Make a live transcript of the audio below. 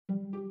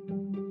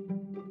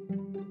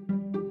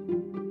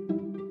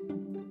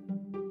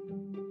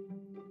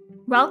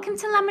Welcome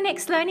to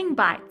Laminex Learning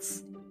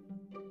Bites.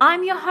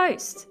 I'm your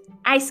host,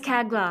 Ace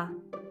Kagler.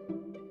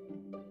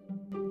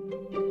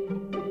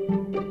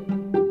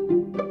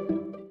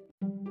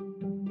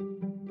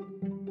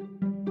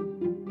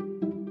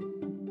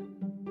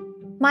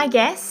 My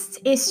guest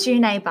is Stu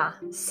Neighbour,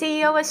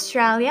 CEO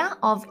Australia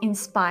of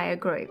Inspire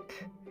Group.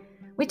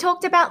 We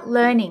talked about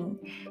learning,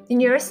 the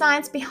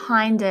neuroscience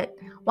behind it,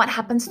 what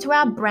happens to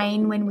our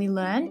brain when we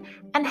learn,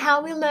 and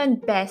how we learn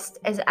best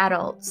as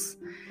adults.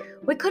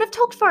 We could have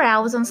talked for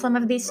hours on some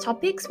of these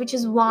topics, which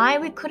is why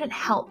we couldn't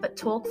help but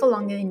talk for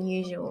longer than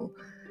usual.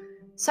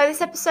 So this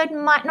episode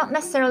might not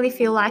necessarily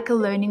feel like a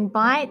learning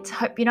bite.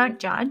 Hope you don't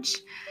judge.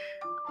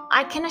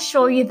 I can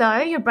assure you though,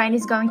 your brain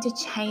is going to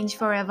change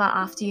forever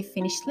after you've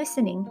finished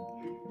listening.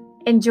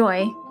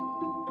 Enjoy.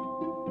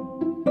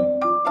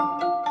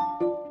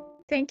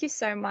 Thank you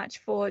so much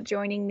for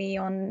joining me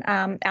on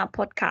our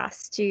podcast,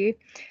 Stu.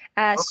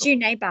 Stu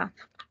Neighbour.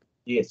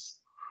 Yes.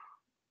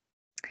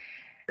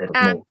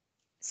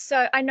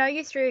 So I know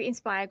you through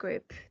Inspire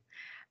Group,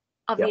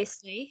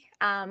 obviously.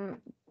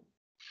 Yep.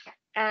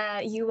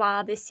 You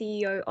are the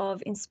CEO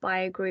of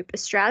Inspire Group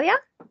Australia.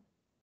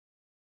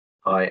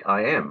 I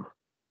am.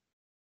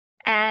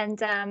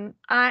 And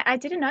I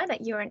didn't know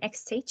that you're an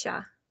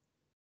ex-teacher.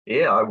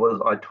 Yeah,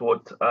 I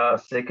taught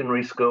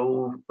secondary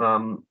school,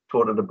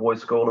 taught at a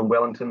boys' school in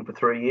Wellington for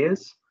 3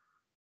 years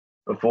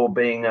before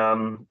being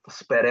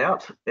spat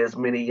out, as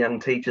many young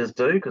teachers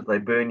do, because they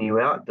burn you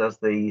out, does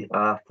the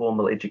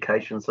formal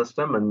education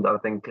system. And I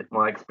think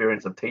my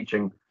experience of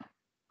teaching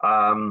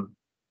kind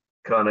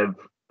of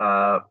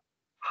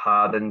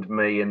hardened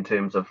me in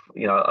terms of,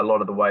 a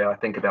lot of the way I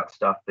think about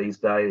stuff these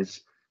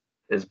days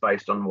is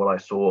based on what I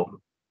saw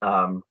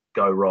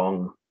go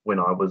wrong when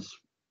I was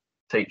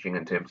teaching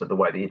in terms of the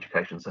way the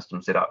education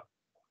system set up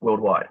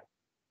worldwide.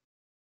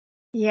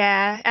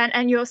 Yeah,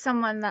 and you're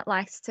someone that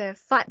likes to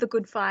fight the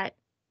good fight.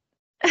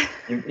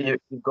 You've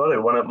got to.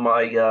 One of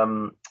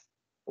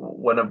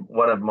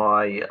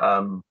my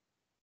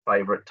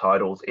favorite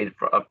titles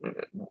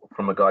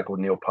from a guy called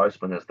Neil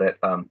Postman is that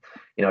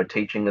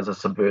teaching is a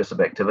subversive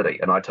activity,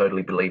 and I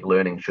totally believe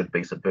learning should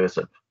be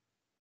subversive.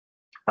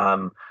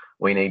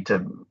 We need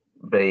to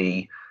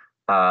be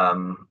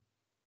fighting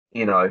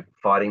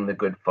the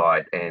good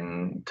fight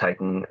and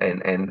taking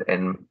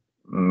and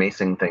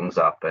messing things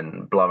up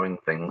and blowing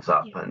things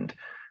up. Yeah.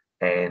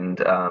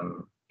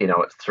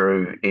 It's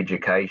through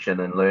education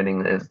and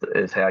learning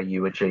is how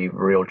you achieve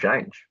real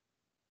change.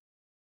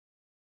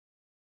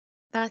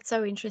 That's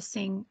so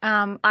interesting.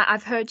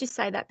 I've heard you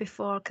say that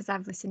before because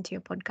I've listened to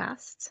your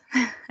podcast.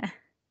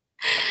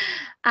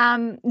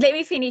 Let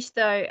me finish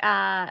though.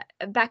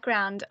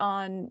 Background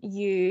on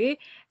you.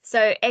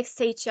 So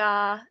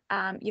ex-teacher,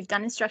 you've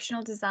done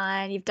instructional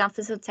design, you've done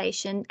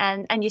facilitation,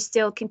 and you're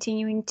still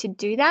continuing to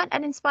do that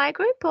at Inspire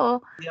Group, or?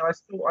 Yeah,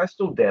 I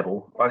still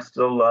dabble. I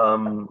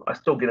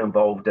still get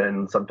involved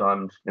in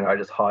sometimes,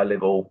 just high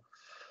level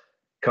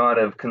kind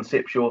of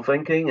conceptual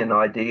thinking and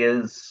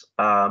ideas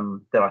that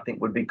I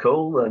think would be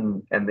cool,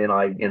 and then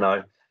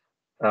I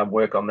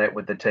work on that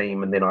with the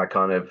team, and then I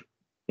kind of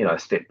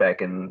step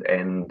back and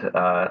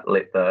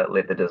let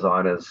the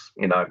designers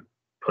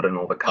put in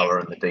all the color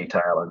and the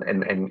detail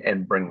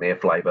and bring their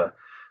flavor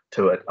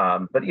to it.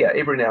 But yeah,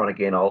 every now and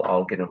again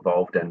I'll get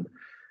involved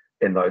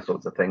in those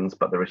sorts of things.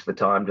 But the rest of the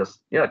time, just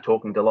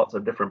talking to lots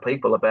of different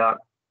people about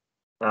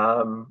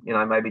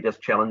maybe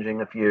just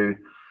challenging a few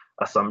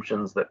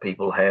assumptions that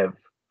people have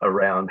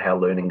around how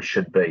learning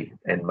should be,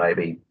 and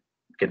maybe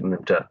getting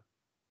them to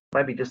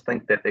maybe just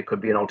think that there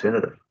could be an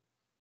alternative.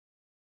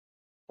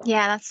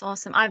 Yeah, that's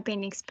awesome. I've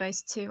been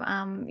exposed to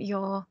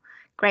your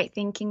great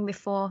thinking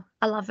before.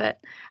 I love it.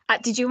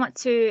 Did you want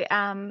to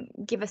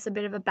give us a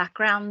bit of a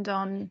background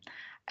on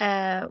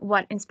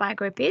what Inspire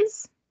Group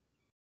is?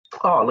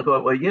 Oh, look,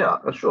 well, yeah,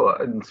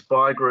 sure.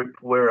 Inspire Group,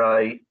 we're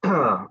a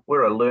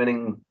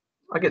learning,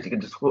 I guess you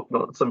could just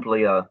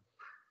simply a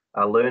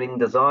learning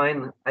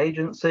design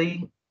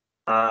agency.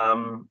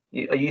 I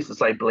used to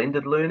say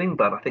blended learning,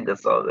 but I think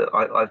that's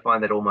I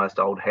find that almost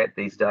old hat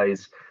these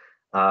days.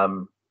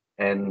 And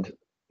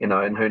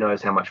who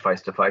knows how much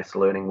face-to-face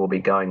learning will be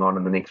going on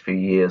in the next few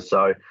years.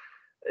 So,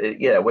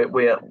 yeah,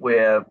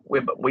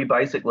 we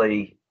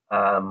basically,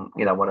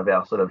 one of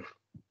our sort of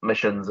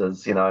missions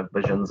is,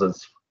 visions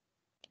is,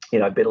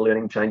 better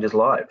learning changes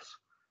lives.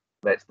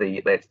 That's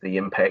the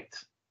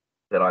impact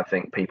that I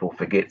think people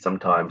forget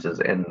sometimes is,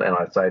 and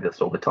I say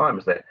this all the time,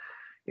 is that,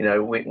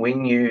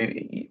 when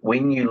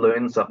you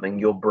learn something,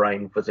 your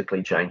brain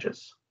physically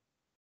changes.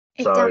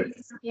 It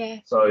does, yeah.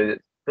 So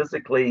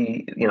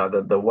physically,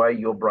 the way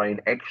your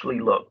brain actually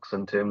looks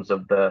in terms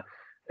of the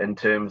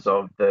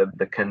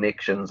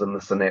connections and the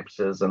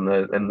synapses and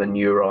the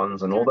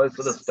neurons and all those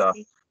sort of stuff.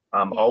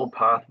 Old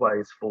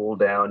pathways fall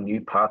down,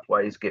 new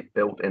pathways get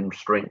built and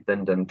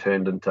strengthened and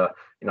turned into,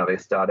 they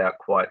start out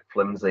quite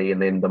flimsy,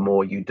 and then the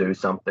more you do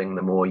something,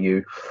 the more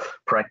you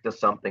practice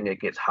something, it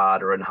gets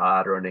harder and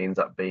harder and ends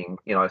up being,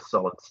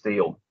 solid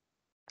steel.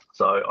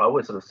 So I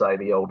always sort of say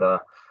the older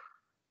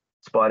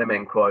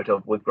Spider-Man quote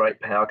of "with great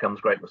power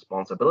comes great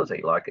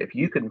responsibility." Like if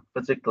you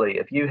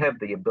have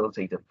the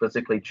ability to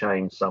physically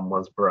change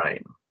someone's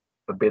brain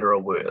for better or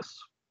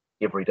worse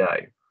every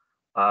day,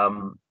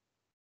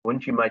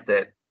 wouldn't you make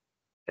that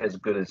as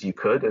good as you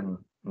could and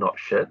not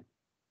shit?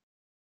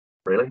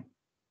 Really?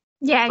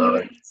 Yeah, you So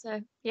would think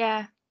so.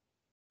 Yeah.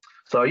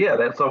 So yeah,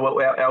 that's so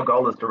what our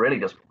goal is to really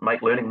just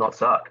make learning not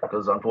suck,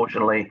 because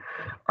unfortunately,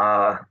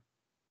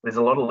 there's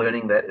a lot of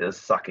learning that is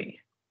sucky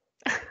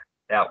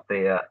out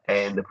there,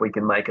 and if we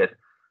can make it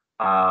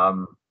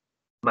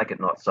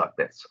not suck,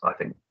 that's, I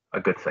think, a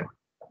good thing.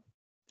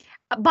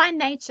 By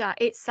nature,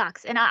 it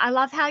sucks. And I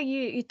love how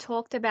you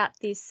talked about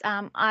this.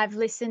 I've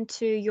listened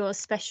to your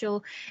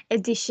special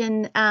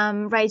edition,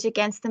 Rage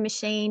Against the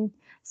Machine.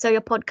 So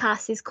your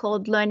podcast is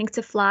called Learning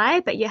to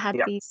Fly, but you had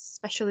Yeah, these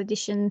special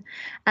edition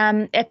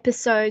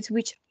episodes,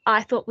 which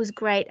I thought was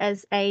great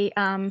as a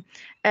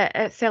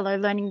fellow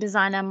learning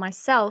designer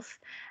myself.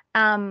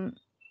 And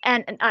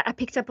I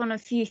picked up on a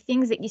few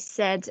things that you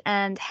said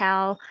and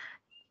how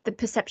the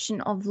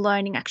perception of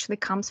learning actually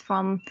comes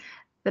from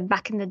the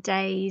back in the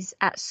days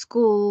at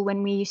school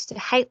when we used to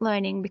hate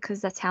learning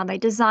because that's how they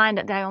designed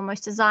it. They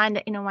almost designed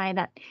it in a way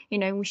that,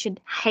 we should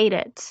hate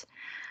it.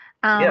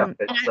 yeah, And,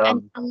 it's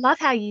and I love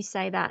how you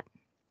say that.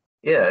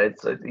 yeah,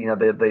 it's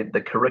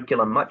the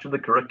curriculum. Much of the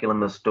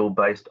curriculum is still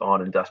based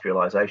on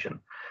industrialization.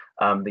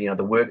 The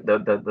work,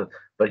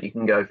 but you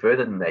can go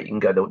further than that. You can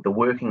go the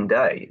working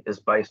day is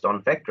based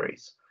on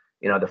factories.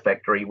 The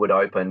factory would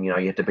open. You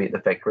had to be at the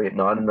factory at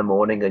 9 in the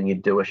morning, and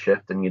you'd do a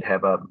shift, and you'd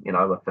have a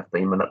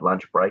 15-minute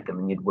lunch break, and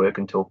then you'd work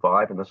until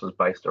 5. And this was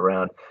based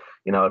around,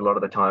 a lot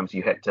of the times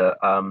you had to.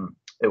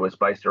 It was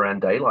based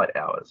around daylight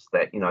hours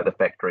that the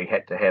factory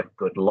had to have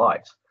good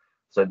light.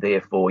 So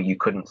therefore, you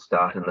couldn't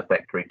start in the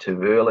factory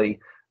too early.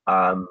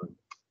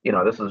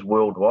 This is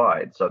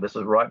worldwide. So this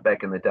is right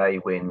back in the day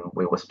when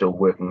we were still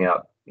working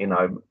out,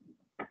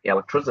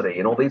 electricity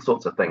and all these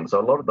sorts of things. So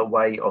a lot of the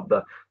way of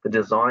the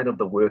design of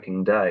the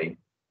working day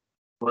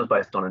was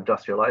based on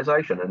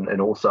industrialization and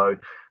also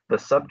the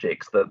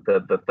subjects,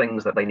 the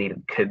things that they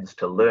needed kids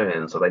to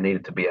learn. So they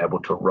needed to be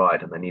able to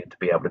write, and they needed to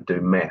be able to do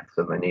maths,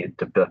 and they needed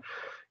to be,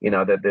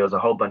 that there was a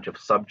whole bunch of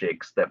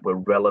subjects that were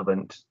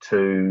relevant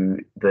to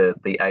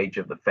the age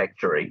of the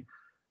factory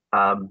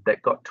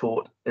that got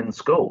taught in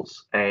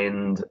schools.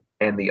 And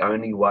the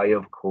only way,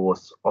 of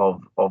course,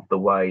 of the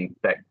way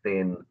back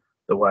then,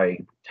 the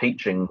way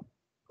teaching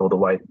or the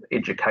way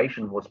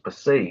education was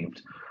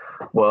perceived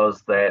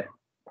was that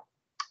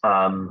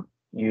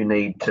you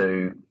need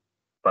to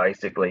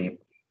basically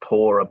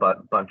pour a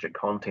bunch of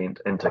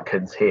content into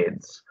kids'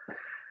 heads,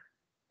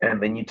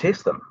 and then you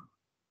test them.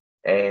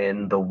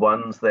 And the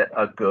ones that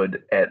are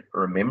good at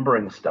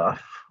remembering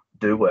stuff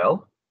do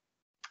well.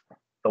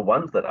 The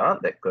ones that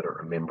aren't that good at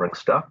remembering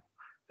stuff,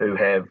 who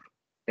have,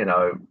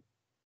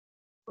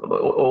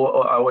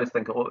 or I always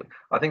think of all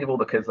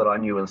the kids that I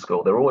knew in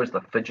school. They're always the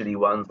fidgety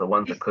ones, the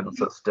ones that couldn't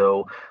sit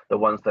still, the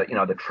ones that,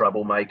 the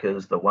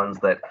troublemakers, the ones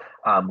that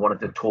wanted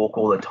to talk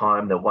all the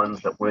time, the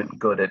ones that weren't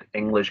good at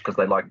English because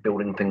they like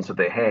building things with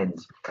their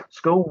hands.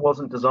 School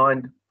wasn't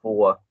designed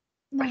for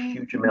a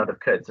huge amount of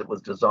kids. It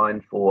was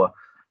designed for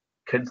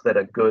kids that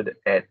are good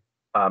at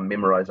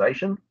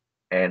memorization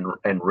and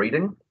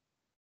reading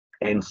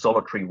and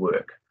solitary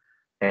work,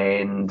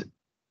 and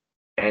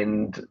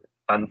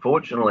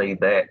unfortunately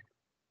that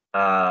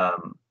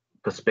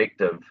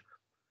perspective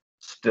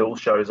still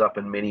shows up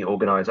in many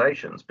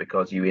organizations,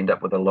 because you end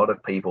up with a lot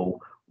of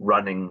people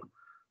running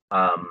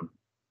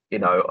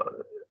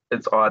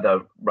it's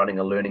either running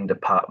a learning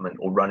department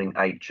or running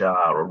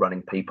HR or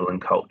running people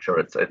and culture.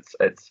 It's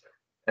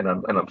and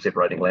I'm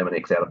separating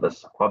Laminex out of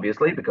this,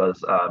 obviously,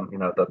 because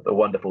the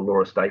wonderful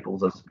Laura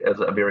Staples is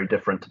a very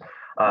different,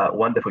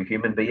 wonderful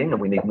human being, and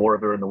we need more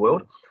of her in the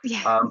world.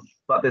 Yeah.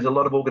 But there's a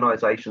lot of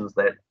organizations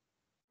that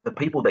the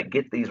people that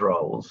get these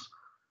roles,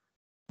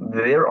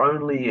 their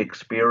only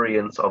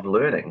experience of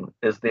learning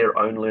is their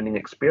own learning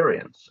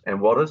experience. And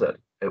what is it?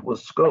 It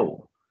was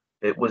school.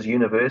 It was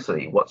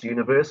university. What's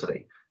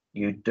university?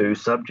 You do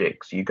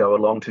subjects, you go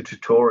along to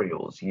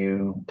tutorials,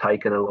 you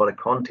take in a lot of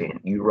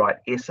content, you write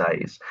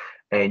essays,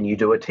 and you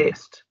do a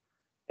test.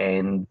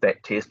 And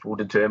that test will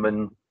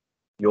determine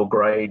your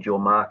grade, your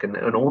mark, and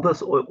all this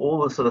sort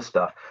of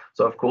stuff.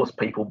 So of course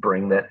people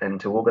bring that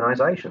into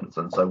organizations.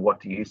 And so what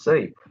do you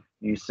see?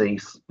 You see,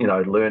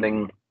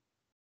 learning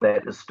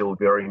that is still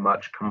very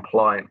much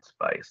compliance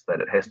based,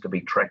 that it has to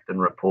be tracked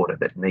and reported,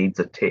 that needs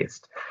a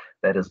test,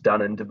 that is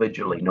done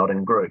individually, not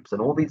in groups.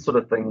 And all these sort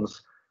of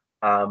things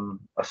are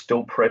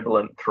still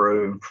prevalent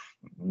through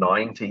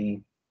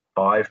 95%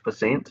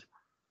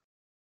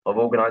 of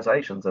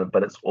organizations,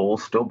 but it's all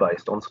still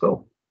based on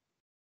school.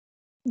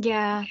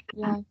 Yeah,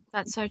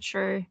 that's so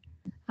true.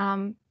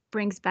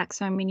 Brings back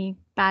so many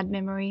bad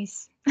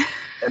memories.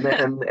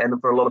 and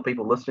for a lot of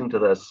people listening to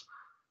this,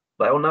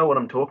 they all know what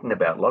I'm talking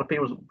about. A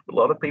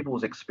lot of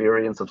people's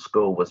experience of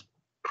school was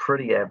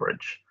pretty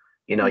average.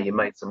 You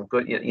made some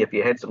good. If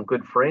you had some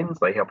good friends,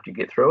 they helped you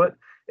get through it.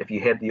 If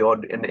you had the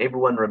odd, and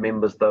everyone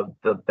remembers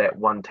that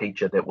one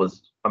teacher that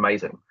was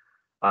amazing.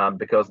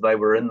 because they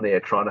were in there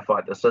trying to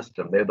fight the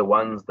system. They're the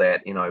ones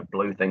that,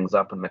 blew things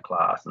up in the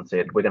class and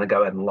said, we're going to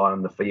go out and lie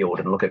on the field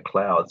and look at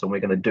clouds and we're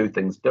going to do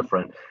things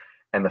different.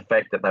 And the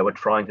fact that they were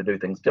trying to do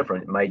things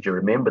different made you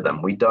remember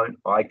them.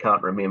 I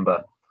can't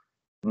remember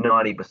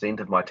 90%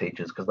 of my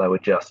teachers because they were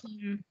just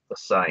the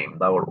same.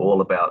 They were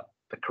all about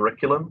the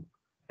curriculum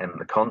and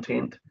the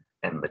content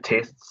and the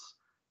tests.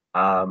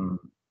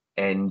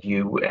 And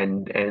you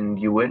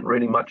weren't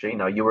really much,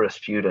 you were a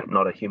student,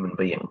 not a human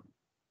being.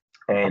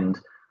 And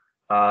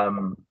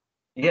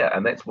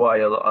and that's why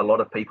a lot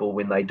of people,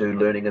 when they do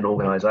learning in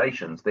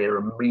organizations, their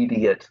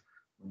immediate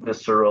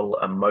visceral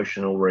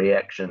emotional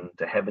reaction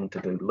to having to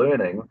do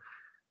learning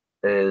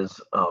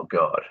is, oh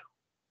God,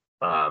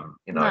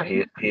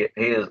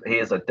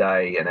 here's a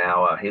day, an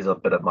hour, here's a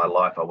bit of my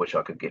life I wish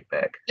I could get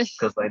back,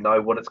 because they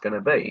know what it's going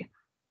to be.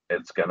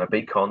 It's going to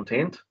be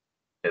content.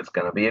 It's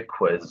going to be a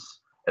quiz.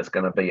 It's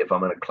going to be, if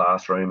I'm in a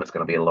classroom, it's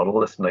going to be a lot of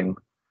listening,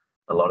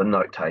 a lot of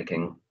note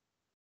taking.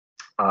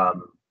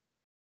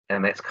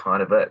 And that's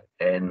kind of it.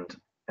 And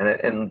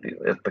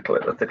it's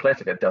the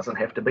classic. It doesn't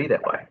have to be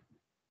that way.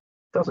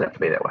 It doesn't have to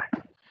be that way.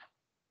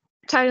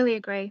 Totally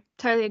agree.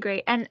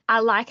 And I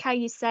like how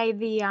you say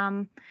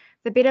the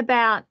bit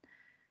about,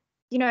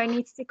 it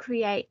needs to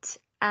create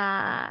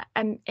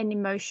an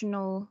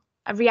emotional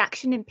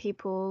reaction in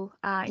people.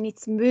 It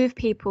needs to move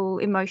people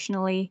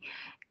emotionally.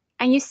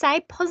 And you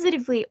say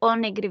positively or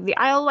negatively.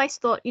 I always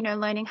thought,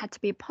 learning had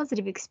to be a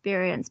positive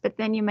experience, but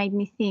then you made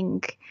me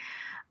think,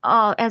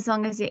 as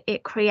long as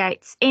it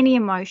creates any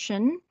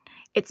emotion,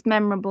 it's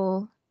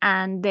memorable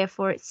and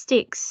therefore it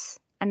sticks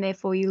and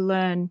therefore you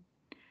learn.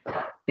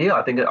 Yeah,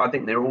 I think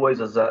there always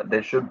is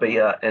there should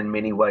be in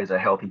many ways a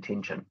healthy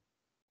tension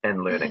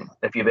in learning.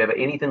 If you've ever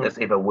anything that's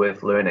ever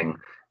worth learning,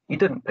 you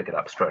didn't pick it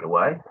up straight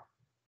away.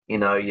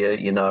 Like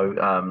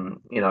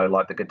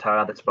the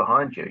guitar that's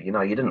behind you.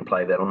 You didn't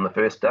play that on the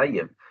first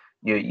day.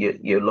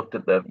 You looked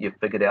at you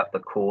figured out the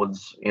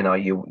chords.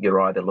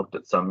 You either looked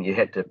at you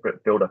had to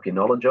build up your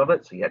knowledge of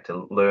it. So you had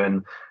to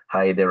learn,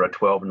 hey, there are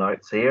 12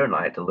 notes here, and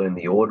I had to learn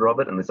the order of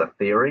it, and there's a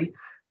theory.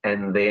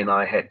 And then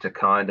I had to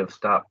kind of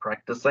start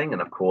practicing.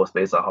 And of course,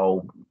 there's a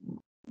whole,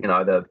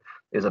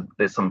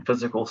 there's some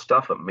physical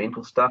stuff and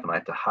mental stuff, and I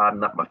had to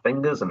harden up my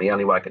fingers. And the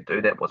only way I could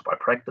do that was by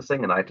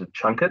practicing, and I had to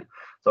chunk it.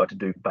 So I had to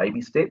do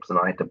baby steps, and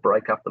I had to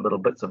break up the little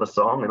bits of a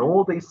song, and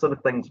all these sort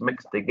of things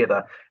mixed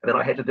together. And then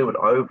I had to do it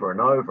over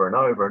and over and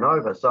over and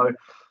over. So,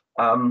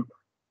 and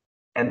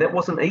that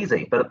wasn't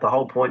easy. But the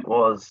whole point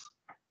was,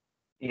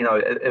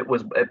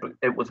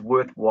 it was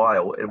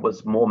worthwhile. It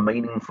was more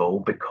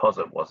meaningful because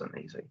it wasn't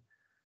easy.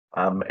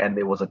 And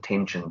there was a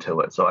tension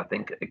to it. So I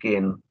think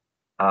again,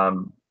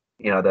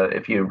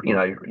 if you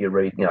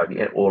read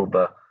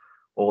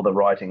all the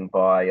writing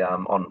by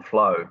on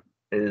flow,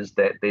 is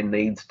that there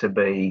needs to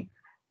be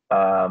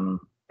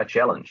a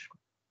challenge.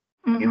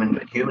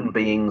 Human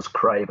beings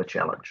crave a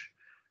challenge.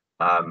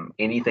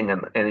 Anything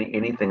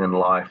in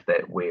life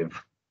that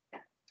we've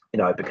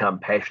become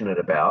passionate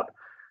about,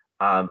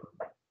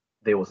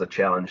 there was a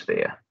challenge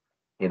there.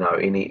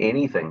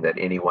 Anything that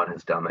anyone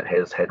has done that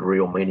has had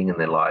real meaning in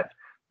their life,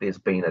 there's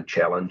been a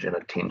challenge and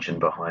a tension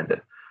behind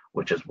it,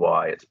 which is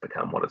why it's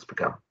become what it's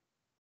become.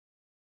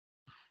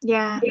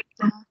 Yeah.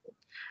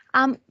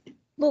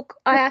 Look,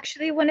 I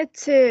actually wanted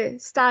to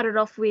start it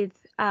off with.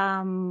 We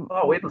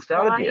haven't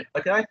started yet.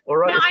 Okay, all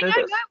right. No,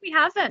 no, we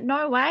haven't.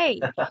 No way.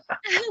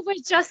 We're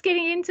just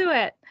getting into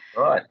it.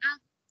 Right.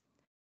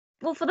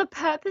 Well, for the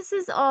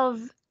purposes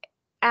of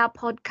our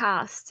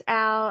podcast,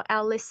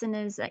 our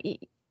listeners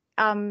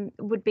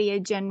would be a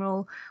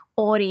general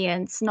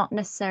audience, not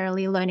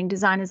necessarily learning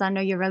designers. I know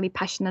you're really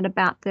passionate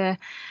about the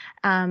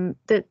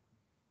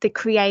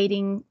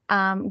creating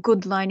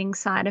good learning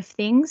side of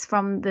things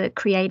from the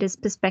creator's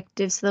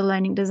perspective, so the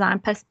learning design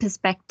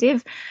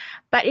perspective.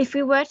 But if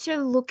we were to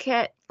look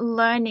at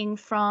learning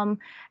from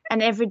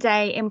an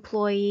everyday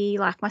employee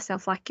like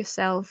myself, like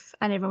yourself,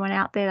 and everyone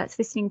out there that's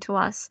listening to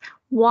us,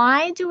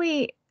 why do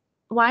we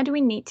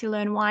need to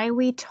learn? Why are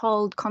we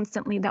told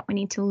constantly that we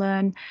need to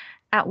learn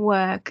at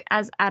work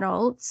as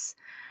adults?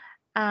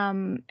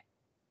 And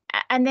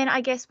then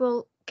I guess,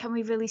 well, can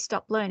we really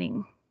stop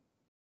learning?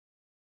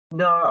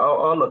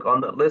 No, look.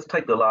 Let's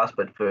take the last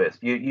bit first.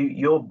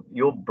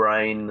 Your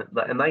brain,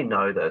 and they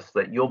know this,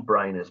 that your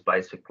brain is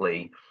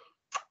basically.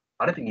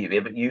 I don't think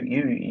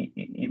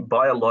you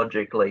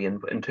biologically,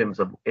 in terms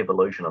of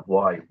evolution of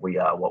why we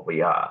are what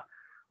we are,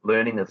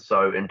 learning is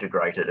so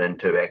integrated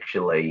into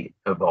actually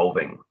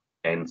evolving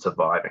and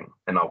surviving.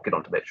 And I'll get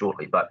onto that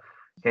shortly. But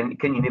can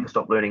you never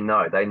stop learning?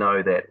 No, they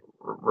know that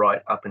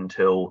right up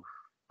until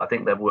I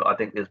think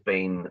there's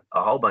been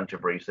a whole bunch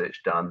of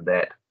research done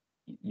that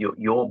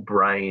your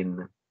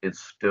brain is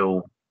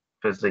still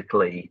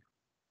physically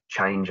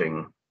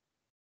changing,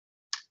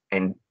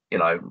 and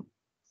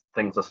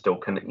things are still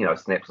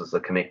synapses are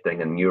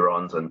connecting and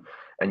neurons,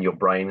 and your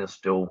brain is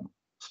still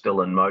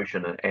in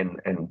motion, and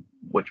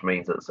which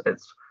means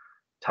it's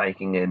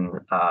taking in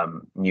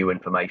new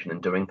information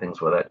and doing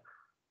things with it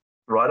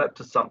right up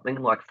to something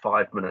like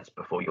 5 minutes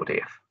before your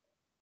death.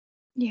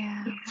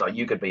 Yeah. So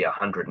you could be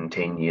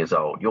 110 years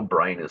old. Your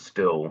brain is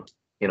still,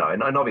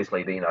 and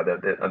obviously,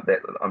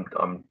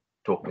 I'm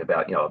talking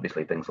about,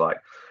 obviously things like,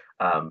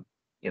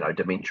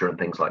 dementia and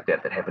things like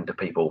that happen to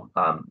people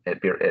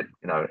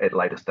at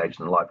later stages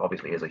in life.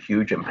 Obviously, has a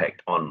huge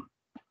impact on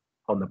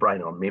the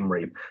brain, on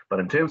memory. But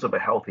in terms of a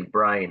healthy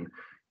brain,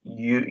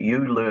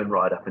 you learn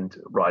right up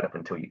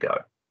until you go.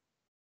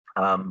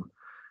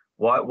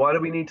 Why do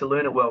we need to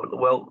learn it?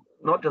 Well,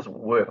 not just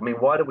work. I mean,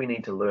 why do we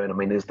need to learn? I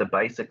mean, there's the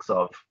basics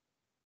of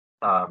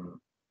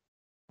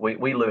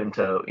we learn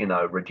to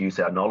reduce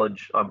our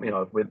knowledge.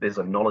 There's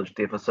a knowledge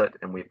deficit,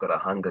 and we've got a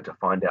hunger to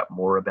find out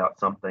more about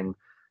something.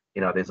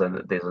 There's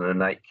an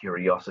innate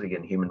curiosity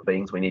in human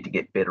beings. We need to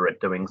get better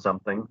at doing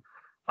something.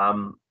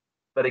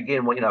 But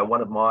again,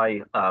 one of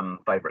my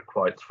favorite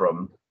quotes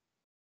from,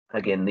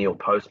 again, Neil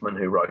Postman,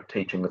 who wrote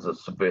 "Teaching is a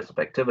Subversive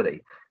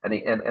Activity,"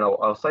 and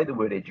I'll say the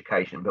word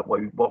education, but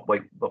what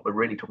we're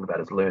really talking about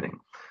is learning.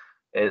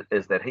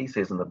 Is that he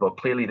says in the book,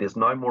 clearly there's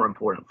no more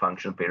important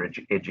function for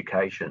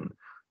education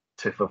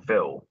to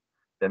fulfill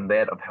than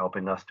that of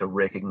helping us to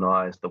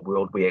recognize the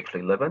world we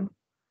actually live in,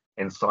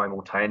 and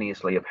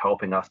simultaneously of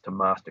helping us to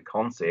master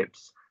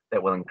concepts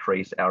that will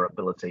increase our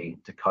ability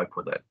to cope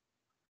with it.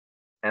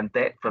 And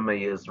that, for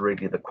me, is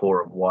really the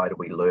core of why do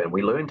we learn.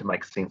 We learn to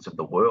make sense of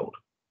the world.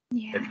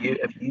 Yeah.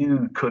 If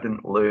you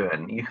couldn't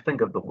learn, you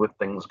think of the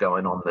things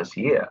going on this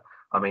year.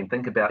 I mean,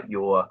 think about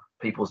your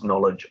people's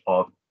knowledge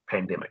of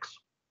pandemics.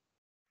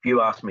 If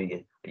you asked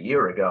me a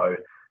year ago,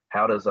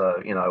 how does what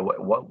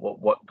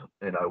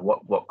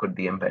could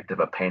the impact of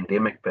a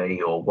pandemic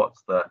be, or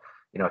what's the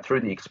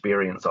through the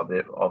experience of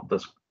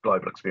this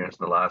global experience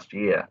in the last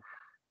year,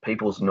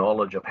 people's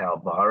knowledge of how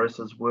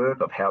viruses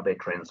work, of how they're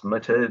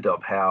transmitted,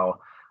 of how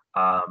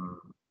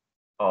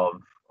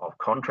of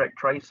contact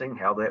tracing,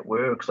 how that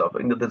works.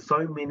 There's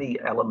so many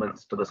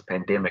elements to this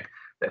pandemic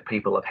that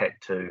people have had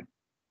to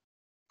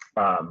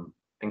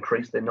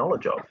increase their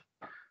knowledge of,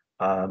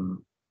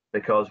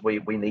 because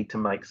we need to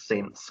make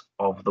sense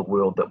of the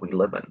world that we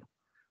live in,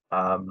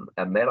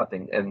 and that, I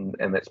think, and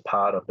that's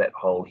part of that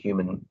whole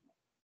human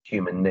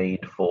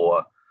need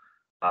for.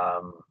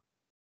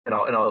 And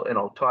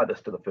I'll tie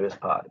this to the first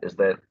part, is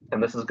that,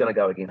 and this is going to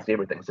go against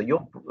everything. So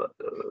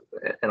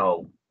and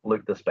I'll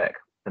loop this back,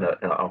 and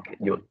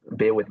you'll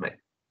bear with me.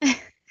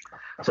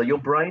 So your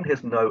brain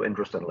has no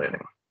interest in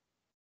learning.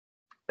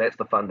 That's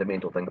the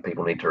fundamental thing that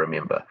people need to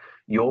remember.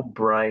 Your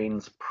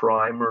brain's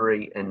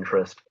primary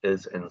interest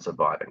is in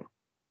surviving.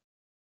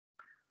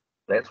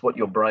 That's what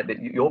your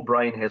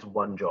brain has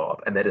one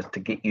job, and that is to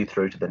get you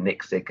through to the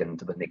next second,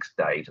 to the next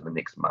day, to the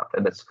next month.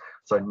 And it's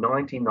so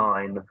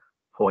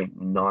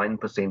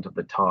 99.9% of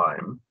the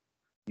time,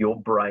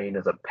 your brain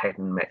is a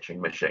pattern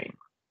matching machine.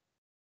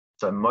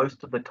 So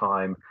most of the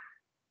time,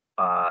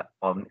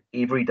 on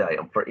every day,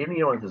 and for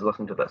anyone who's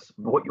listening to this,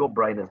 what your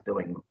brain is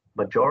doing,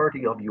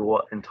 majority of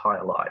your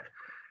entire life,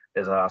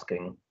 is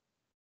asking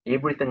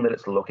everything that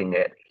it's looking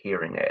at,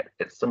 hearing at.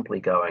 It's simply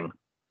going,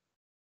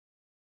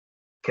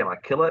 can I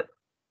kill it?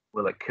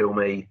 Will it kill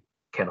me?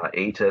 Can I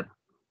eat it?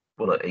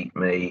 Will it eat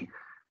me?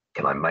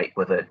 Can I mate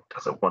with it?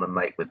 Does it want to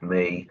mate with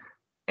me?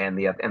 And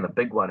the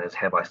big one is,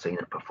 have I seen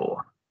it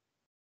before?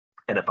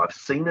 And if I've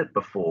seen it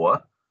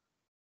before,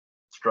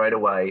 straight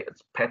away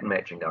it's pattern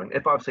matching going,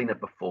 if I've seen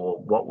it before,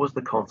 what was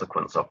the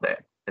consequence of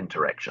that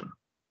interaction?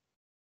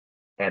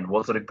 And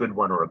was it a good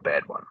one or a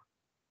bad one?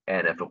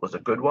 And if it was a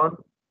good one,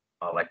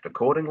 I'll act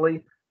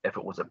accordingly. If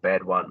it was a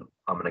bad one,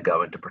 I'm going to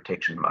go into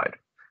protection mode.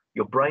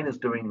 Your brain is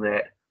doing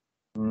that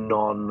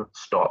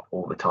non-stop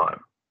all the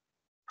time.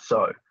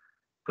 So,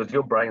 because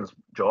your brain's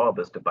job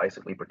is to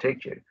basically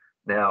protect you.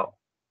 Now,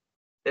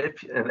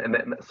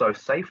 so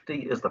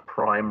safety is the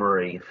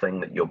primary thing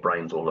that your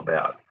brain's all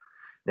about.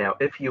 Now,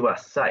 if you are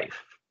safe,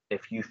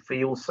 if you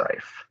feel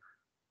safe,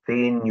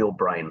 then your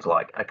brain's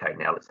like, okay,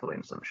 now let's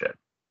learn some shit.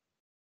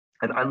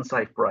 An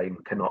unsafe brain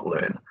cannot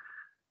learn.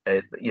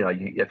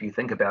 If you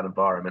think about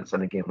environments,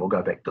 and again, we'll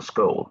go back to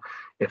school,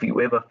 if you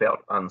ever felt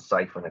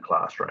unsafe in a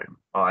classroom,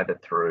 either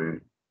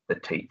through the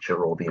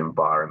teacher or the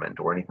environment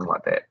or anything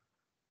like that,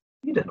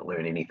 you didn't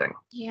learn anything.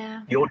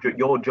 Yeah.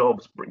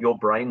 Your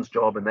brain's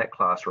job in that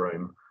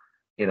classroom,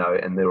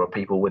 and there are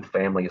people with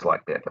families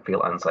like that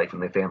feel unsafe in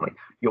their family.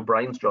 Your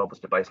brain's job is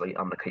to basically,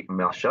 I'm going to keep my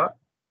mouth shut,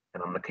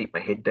 and I'm going to keep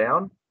my head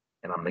down,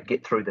 and I'm going to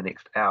get through the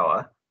next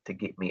hour to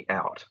get me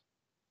out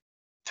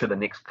to the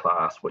next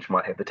class, which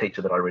might have the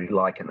teacher that I really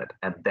like in it,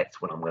 and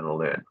that's when I'm going to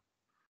learn.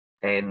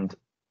 And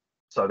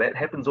so that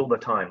happens all the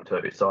time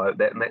too. So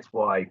that's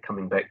why,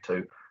 coming back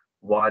to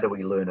why do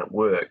we learn at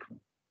work,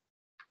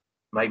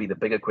 maybe the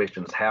bigger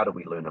question is, how do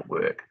we learn at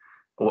work?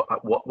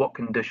 What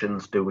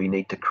conditions do we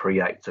need to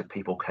create so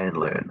people can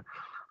learn?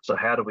 So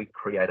how do we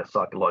create a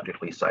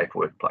psychologically safe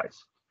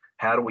workplace?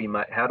 How do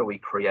we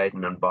create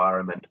an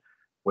environment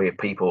where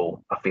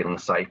people are feeling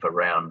safe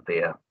around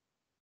their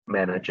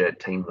manager,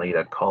 team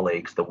leader,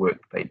 colleagues, the work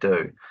they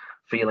do,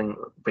 feeling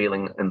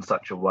in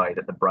such a way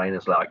that the brain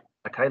is like,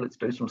 okay, let's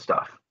do some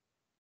stuff.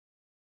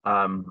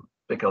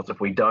 Because if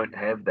we don't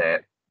have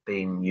that,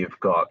 then you've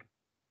got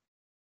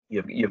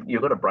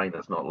you've got a brain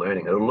that's not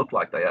learning. It'll look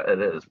like it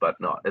is, but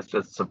no, it's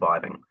just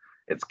surviving.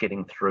 It's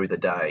getting through the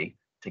day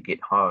to get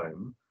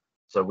home.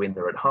 So when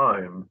they're at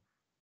home,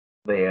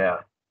 they're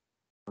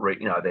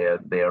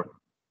they're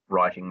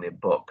writing their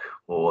book,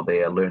 or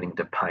they're learning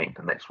to paint,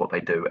 and that's what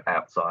they do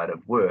outside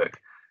of work,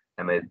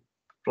 and they're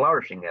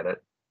flourishing at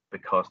it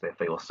because they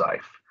feel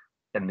safe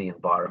in the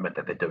environment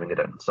that they're doing it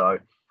in. So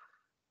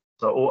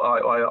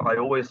I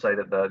always say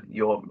that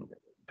your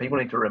people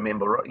need to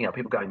remember,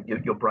 people going,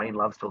 your brain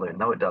loves to learn.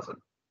 No, it doesn't.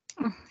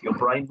 Your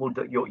brain will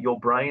do, your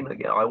brain,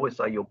 again, I always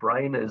say your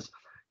brain,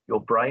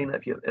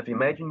 if you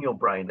imagine your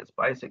brain, it's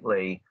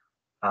basically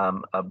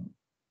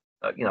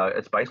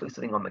it's basically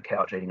sitting on the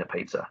couch eating a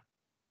pizza,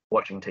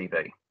 watching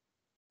TV,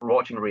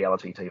 watching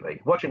reality TV,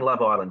 watching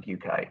Love Island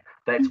UK.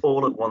 That's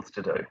all it wants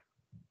to do.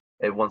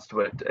 It wants to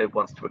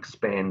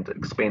expend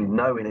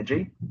no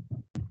energy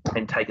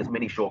and take as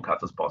many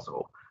shortcuts as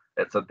possible.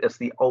 It's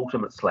the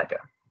ultimate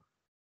slacker.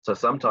 So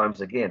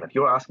sometimes, again, if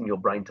you're asking your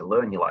brain to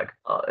learn, you're like,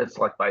 it's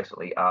like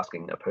basically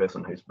asking a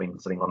person who's been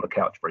sitting on the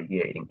couch for a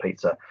year eating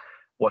pizza,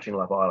 watching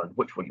Love Island,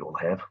 which will you all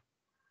have?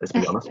 Let's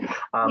be honest.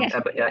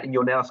 And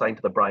you're now saying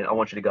to the brain, I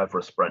want you to go for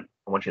a sprint.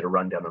 I want you to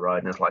run down the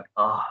road. And it's like,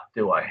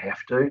 do I have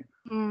to?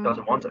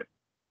 Doesn't want to.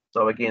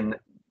 So again,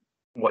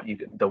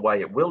 the way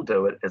it will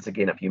do it is,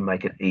 again, if you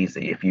make it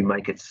easy, if you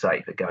make it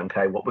safe, it going,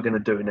 okay, what we're going to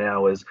do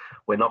now is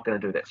we're not going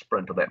to do that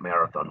sprint or that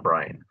marathon,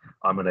 brain.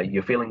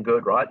 You're feeling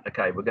good, right?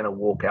 Okay, we're going to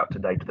walk out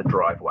today to the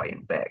driveway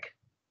and back.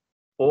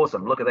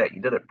 Awesome. Look at that.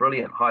 You did it.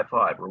 Brilliant. High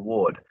five,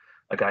 reward.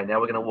 Okay, now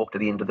we're going to walk to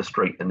the end of the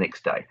street the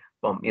next day.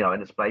 Boom,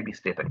 and it's baby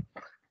stepping.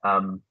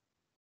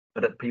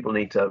 But people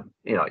need to,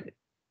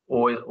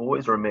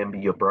 always remember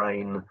your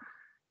brain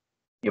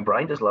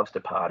just loves to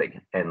party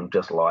and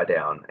just lie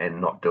down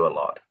and not do a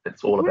lot.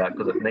 It's all about,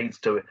 because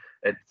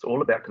it's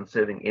all about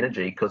conserving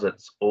energy, because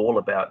it's all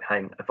about,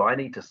 hey, if I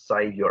need to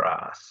save your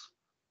ass,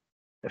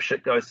 if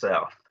shit goes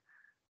south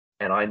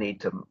and I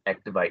need to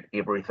activate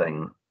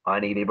everything, I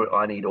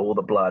need all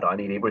the blood, I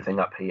need everything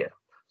up here.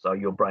 So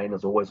your brain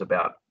is always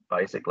about,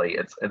 basically,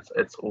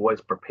 it's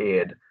always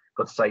prepared,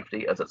 because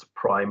safety is its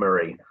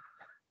primary.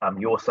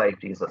 Your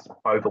safety is its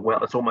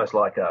overwhelm. It's almost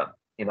like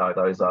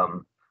those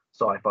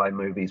sci-fi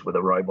movies where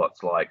the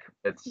robots, like,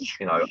 it's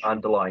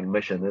underlying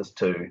mission is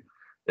to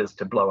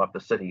blow up the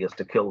city, is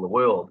to kill the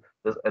world.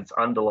 Its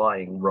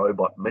underlying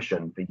robot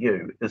mission for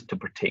you is to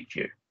protect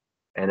you,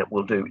 and it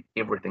will do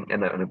everything.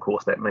 And of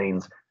course that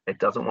means it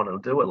doesn't want to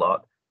do a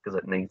lot, because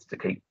it needs to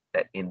keep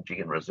that energy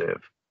in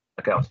reserve.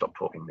 Okay, I'll stop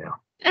talking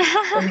now.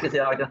 As you can see,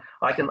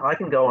 I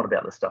can go on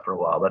about this stuff for a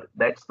while, but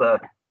that's the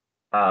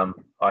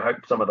I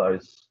hope some of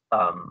those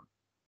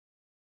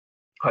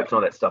hope some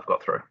of that stuff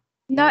got through.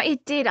 No,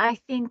 it did. I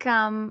think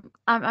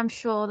I'm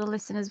sure the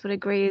listeners would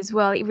agree as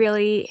well. It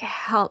really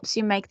helps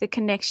you make the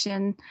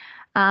connection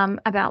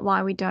about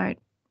why we don't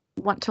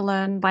want to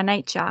learn by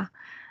nature.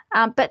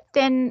 But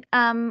then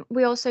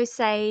we also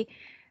say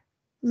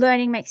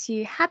learning makes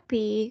you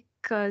happy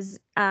because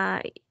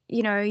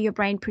your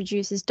brain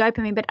produces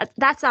dopamine, but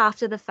that's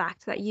after the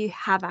fact that you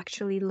have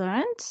actually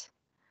learned.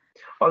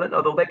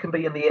 Although that can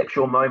be in the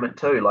actual moment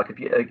too. Like, if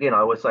you, again, I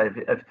always say,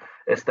 if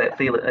it's that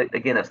feeling,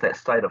 again, it's that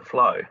state of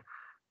flow.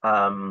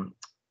 And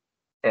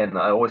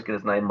I always get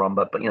his name wrong,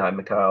 but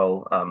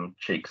Mikhail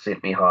Cheek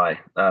sent me high.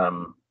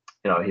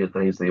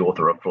 He's the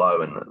author of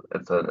Flow, and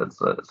it's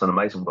an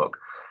amazing book.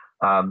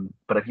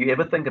 But if you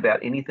ever think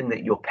about anything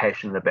that you're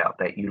passionate about,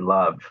 that you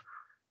love,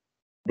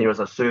 there is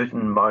a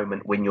certain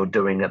moment when you're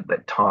doing it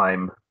that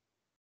time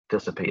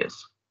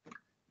disappears.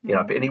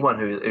 For anyone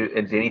who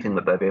is anything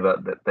that they've ever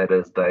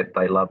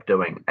they love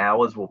doing,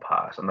 hours will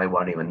pass and they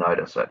won't even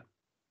notice it.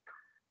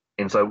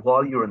 And so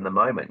while you're in the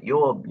moment,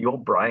 your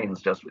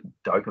brain's just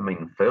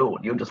dopamine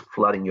filled. You're just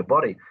flooding your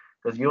body,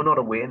 because you're not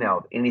aware now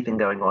of anything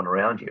going on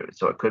around you.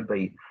 So it could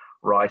be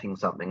writing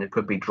something, it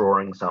could be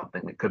drawing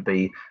something, it could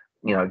be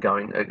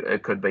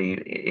it could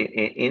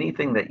be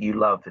anything that you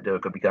love to do.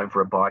 It could be going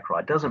for a bike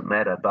ride. It doesn't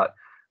matter, but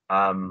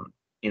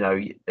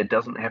it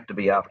doesn't have to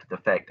be after the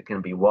fact. It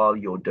can be while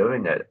you're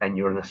doing it, and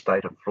you're in a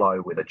state of flow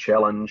where the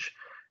challenge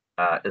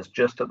is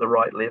just at the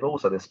right level.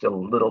 So there's still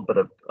a little bit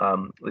of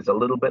there's a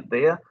little bit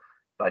there,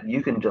 but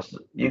you can just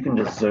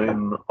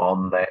zoom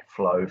on that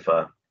flow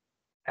for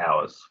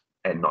hours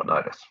and not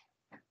notice.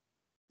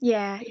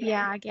 Yeah,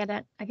 I get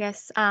it, I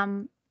guess.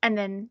 And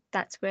then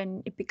that's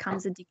when it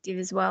becomes addictive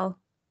as well.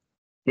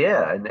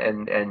 Yeah,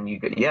 and you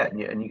go,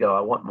 and you go,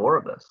 I want more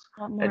of this,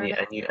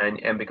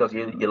 and because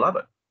you love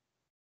it.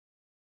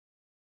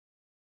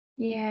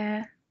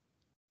 Yeah,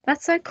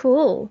 that's so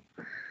cool.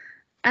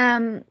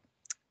 Well,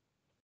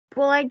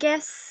 I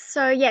guess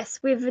so. Yes,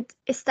 we've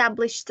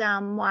established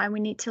why we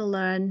need to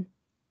learn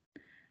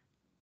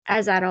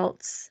as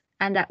adults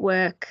and at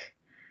work.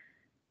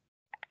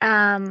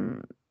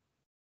 Do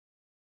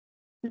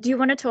you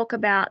want to talk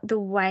about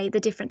the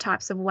different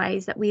types of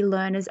ways that we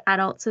learn as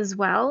adults as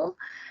well?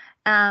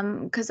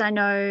 Because I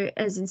know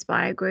as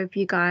Inspire Group,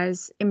 you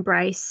guys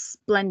embrace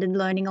blended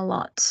learning a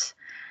lot,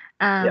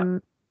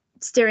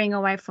 steering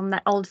away from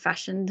that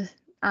old-fashioned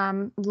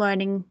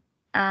learning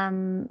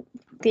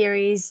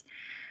theories.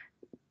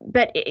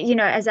 But, you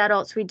know, as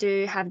adults, we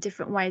do have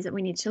different ways that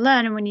we need to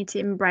learn, and we need to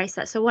embrace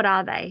that. So what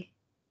are they?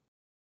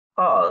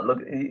 Oh, look,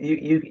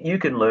 you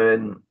can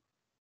learn.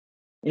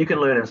 You can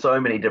learn in so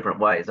many different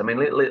ways. I mean,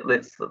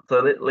 let's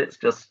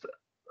just,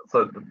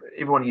 so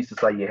everyone used to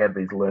say you have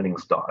these learning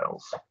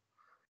styles.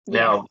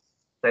 Yeah. Now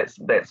that's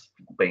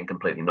been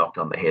completely knocked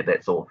on the head.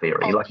 That's all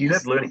theory. Like you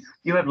have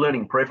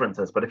learning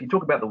preferences, but if you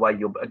talk about the way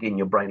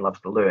your brain loves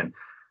to learn,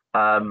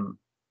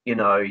 you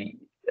know,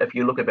 if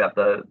you look about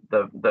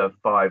the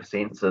five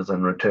senses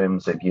in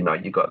terms of, you know,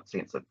 you've got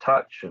sense of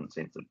touch and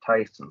sense of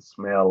taste and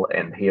smell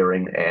and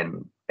hearing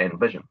and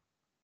vision.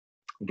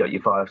 You got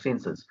your five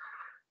senses.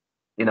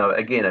 You know,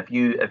 again, if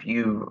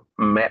you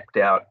mapped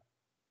out,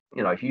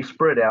 you know, if you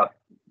spread out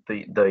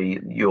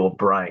your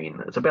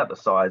brain, it's about the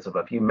size of,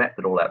 if you mapped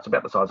it all out, it's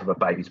about the size of a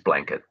baby's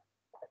blanket.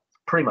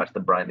 Pretty much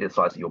the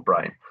size of your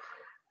brain.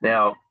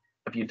 Now,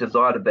 if you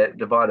divided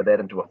that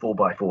into a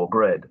 4x4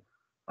 grid,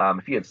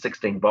 if you had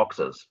 16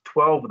 boxes,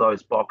 12 of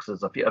those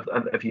boxes,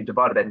 if you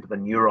divided that into the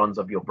neurons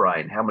of your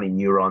brain, how many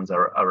neurons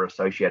are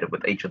associated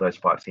with each of those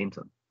five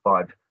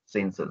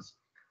senses?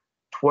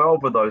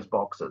 12 of those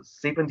boxes,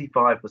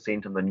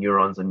 75% of the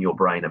neurons in your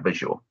brain are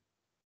visual.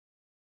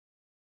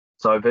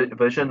 So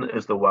vision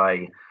is the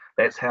way.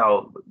 That's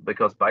how,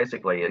 because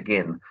basically,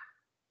 again,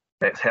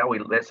 that's how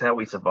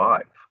we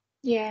survive.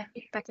 Yeah.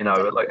 You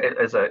know, like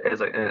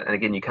and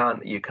again, you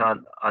can't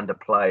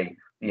underplay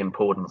the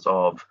importance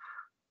of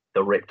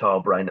the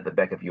reptile brain at the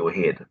back of your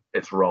head,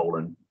 its role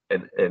in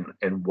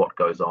what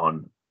goes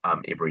on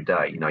every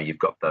day. You know, you've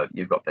got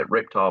that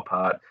reptile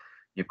part,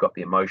 you've got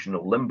the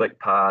emotional limbic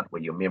part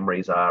where your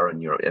memories are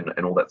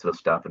and all that sort of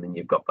stuff, and then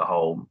you've got the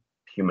whole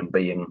human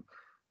being,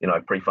 you know,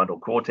 prefrontal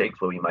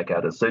cortex where we make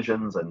our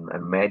decisions and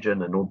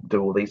imagine and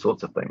do all these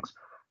sorts of things.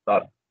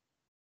 But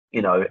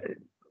you know,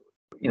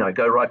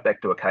 go right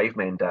back to a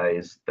caveman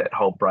days, that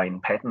whole brain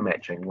pattern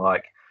matching.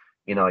 Like,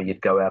 you know,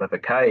 you'd go out of a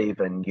cave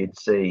and you'd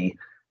see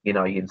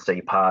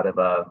part of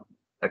a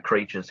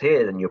creature's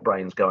head, and your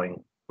brain's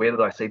going, where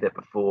did I see that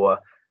before?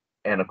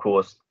 And of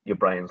course, your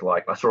brain's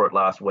like, I saw it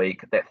last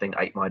week. That thing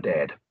ate my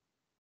dad.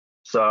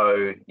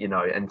 So, you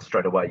know, and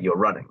straight away you're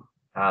running.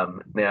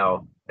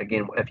 Now,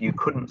 again, if you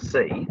couldn't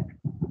see,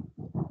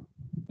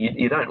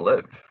 you don't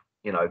live.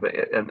 You know, but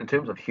in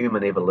terms of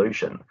human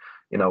evolution,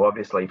 you know,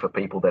 obviously for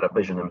people that are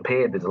vision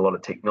impaired, there's a lot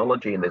of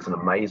technology, and there's an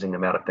amazing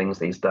amount of things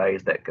these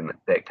days that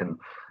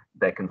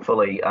can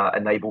fully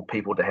enable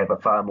people to have a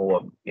far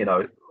more, you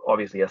know,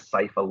 obviously a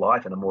safer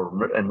life and a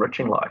more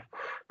enriching life.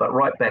 But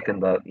right back in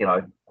the, you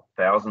know,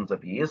 thousands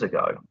of years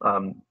ago,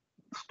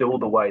 still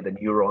the way the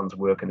neurons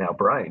work in our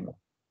brain,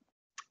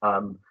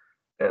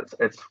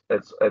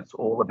 it's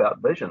all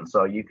about vision.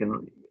 So you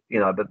can, you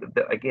know, but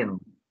again,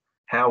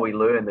 how we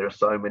learn, there are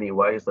so many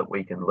ways that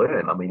we can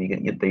learn. I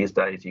mean, these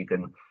days you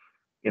can,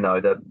 you know,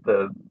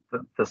 the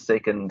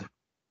second,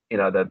 you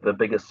know, the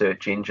biggest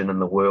search engine in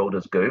the world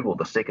is Google.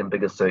 The second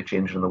biggest search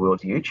engine in the world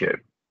is YouTube.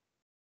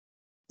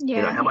 Yeah.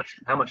 You know,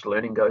 how much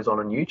learning goes on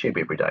YouTube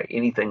every day?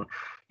 Anything,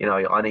 you know,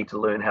 I need to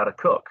learn how to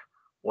cook.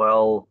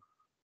 Well,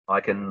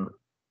 I can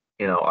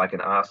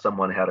ask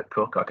someone how to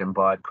cook. I can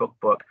buy a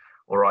cookbook,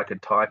 or I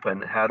could type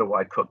in, how do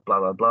I cook blah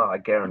blah blah. I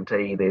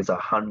guarantee there's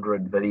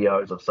 100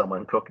 videos of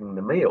someone cooking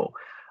the meal.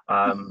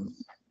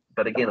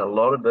 But again, a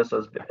lot of this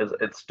is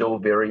it's still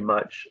very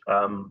much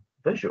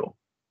visual.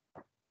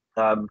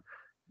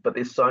 But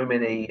there's so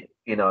many,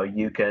 you know,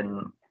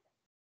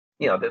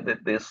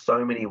 there's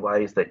so many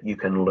ways that you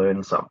can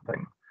learn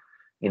something.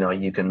 You know,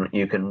 you can,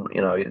 you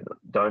know,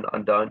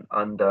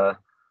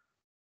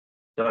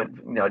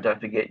 don't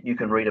forget, you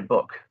can read a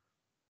book.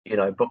 You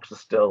know, books are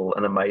still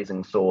an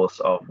amazing source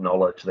of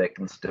knowledge that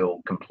can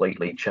still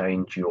completely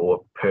change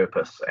your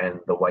purpose and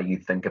the way you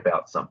think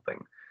about something.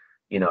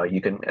 You know,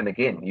 you can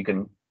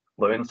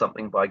learn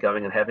something by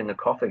going and having a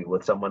coffee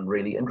with someone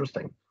really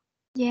interesting.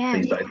 Yeah.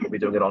 These days we'll be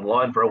doing it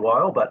online for a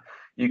while, but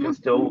you can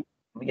still,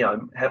 you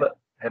know, have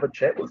a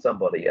chat with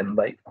somebody, and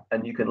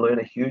you can learn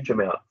a huge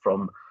amount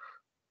from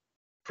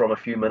a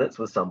few minutes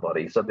with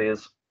somebody. So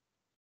there's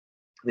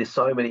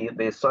so many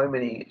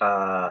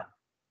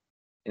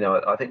you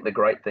know, I think the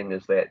great thing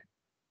is that,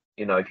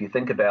 you know, if you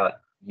think about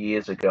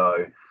years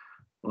ago,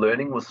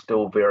 learning was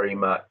still very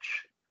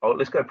much,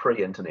 let's go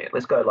pre-internet.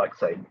 Let's go like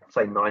say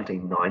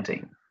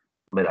 1990,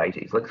 mid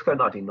 80s. Let's go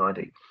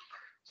 1990.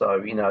 So,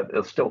 you know,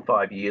 it's still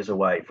 5 years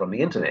away from the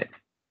internet.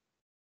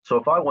 So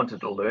if I wanted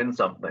to learn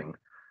something,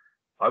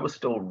 I was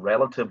still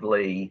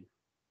relatively,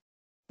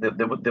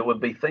 there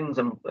would be things,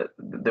 and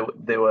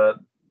there were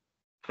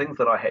things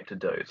that I had to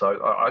do. So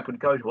I could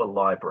go to a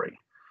library,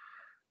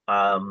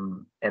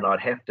 and I'd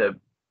have to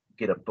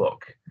get a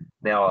book.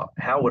 Now,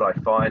 how would I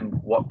find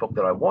what book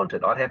that I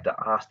wanted? I'd have to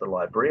ask the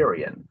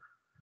librarian,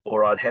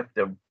 or I'd have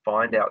to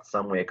find out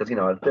somewhere, because, you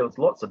know, there was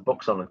lots of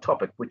books on a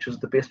topic, which is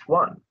the best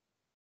one.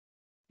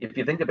 If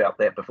you think about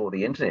that before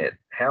the internet,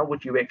 how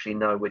would you actually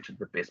know which is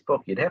the best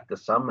book? You'd have to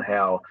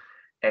somehow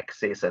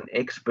access an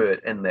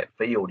expert in that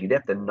field. You'd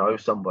have to know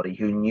somebody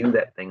who knew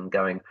that thing,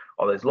 going,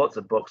 oh, there's lots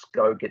of books,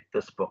 go get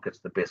this book, it's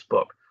the best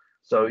book.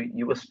 So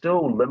you were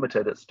still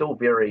limited. It's still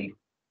very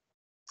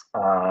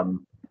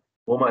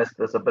almost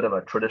there's a bit of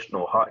a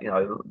traditional,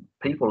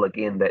 people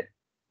again that,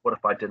 what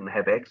if I didn't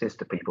have access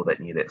to people that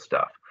knew that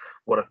stuff?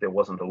 What if there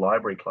wasn't a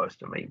library close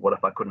to me? What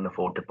if I couldn't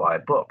afford to buy a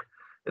book?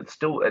 It's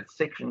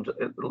sections,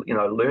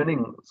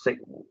 learning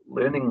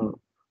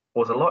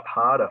was a lot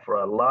harder for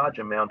a large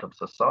amount of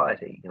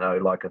society,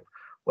 like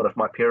what if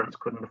my parents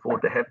couldn't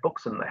afford to have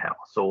books in the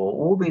house, or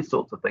all these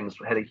sorts of things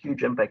had a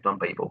huge impact on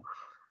people.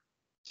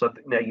 So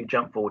now you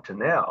jump forward to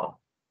now,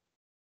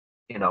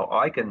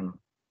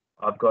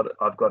 I've got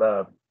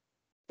a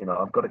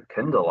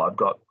Kindle. I've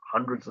got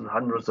hundreds and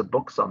hundreds of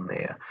books on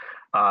there.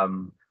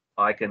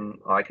 I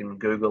can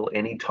Google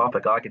any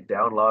topic. I could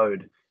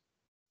download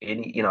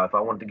any, if I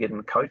wanted to get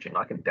into coaching,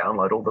 I can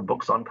download all the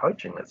books on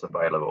coaching that's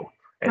available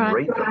and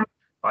read them.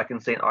 I can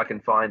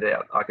find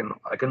out. I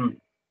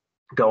can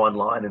go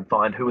online and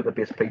find who are the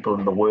best people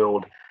in the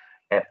world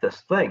at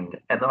this thing,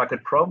 and then I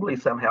could probably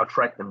somehow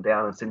track them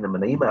down and send them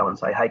an email and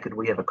say, hey, could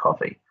we have a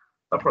coffee?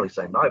 They'll probably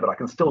say no, but I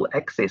can still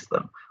access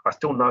them. I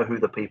still know who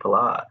the people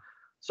are.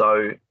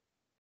 So,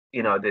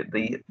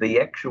 the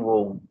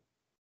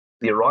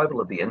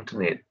arrival of the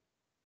internet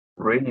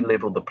really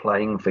leveled the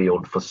playing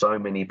field for so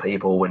many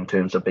people in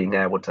terms of being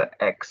able to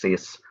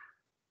access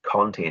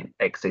content,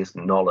 access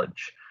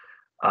knowledge.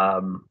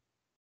 But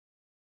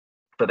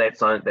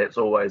that's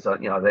always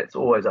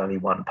only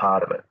one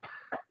part of it,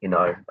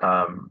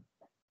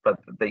 but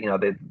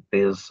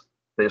there's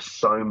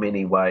so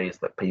many ways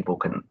that people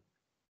can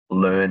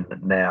learn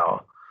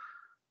now.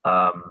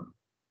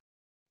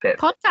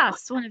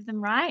 Podcasts, one of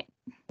them, right?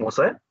 What's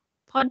that?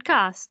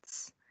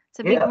 Podcasts. It's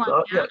a big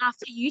one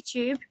after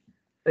YouTube.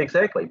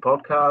 Exactly,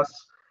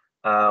 podcasts.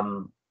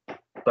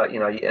 But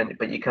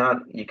you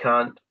can't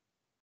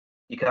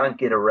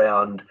get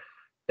around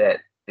that.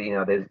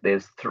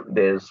 There's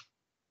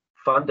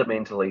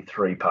fundamentally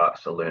three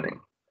parts to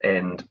learning,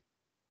 and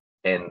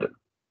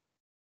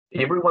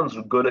everyone's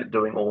good at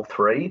doing all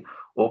three.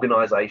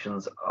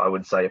 Organizations, I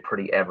would say, are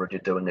pretty average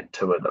at doing it,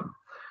 two of them.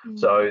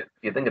 So if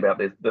you think about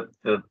this,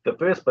 the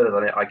first bit is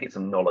I get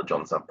some knowledge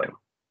on something,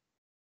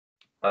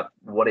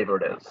 whatever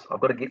it is.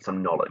 I've got to get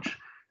some knowledge.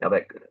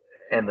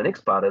 And the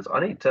next part is I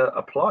need to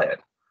apply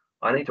it.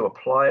 I need to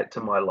apply it to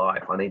my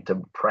life. I need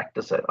to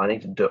practice it. I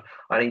need to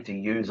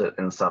use it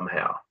in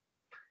somehow.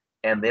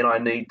 And then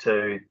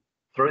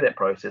through that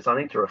process, I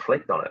need to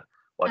reflect on it.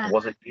 Like,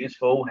 was it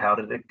useful? How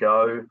did it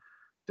go?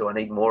 Do I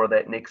need more of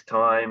that next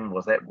time?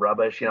 Was that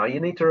rubbish? You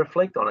need to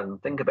reflect on it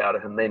and think about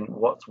it. And then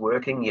what's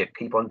working, you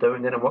keep on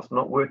doing it. And what's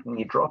not working,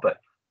 you drop it.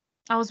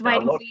 I was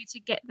waiting for you to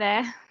get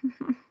there.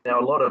 Now,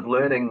 a lot of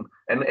learning,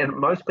 and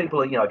most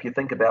people, if you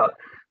think about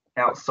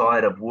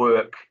outside of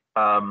work,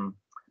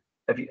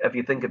 if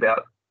you think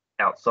about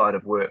outside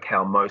of work,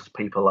 how most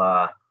people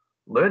are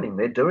learning,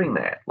 they're doing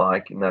that.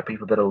 Like,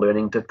 people that are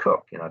learning to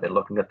cook, they're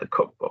looking at the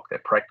cookbook, they're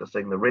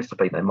practicing the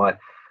recipe.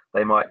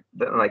 They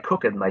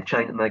cook it and they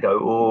change it and they go,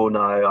 oh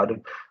no,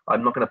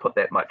 I'm not going to put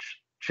that much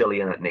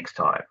chili in it next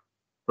time.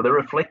 So they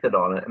reflected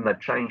on it and they've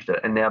changed it,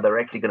 and now they're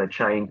actually going to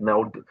change, and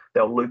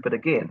they'll loop it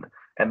again,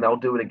 and they'll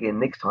do it again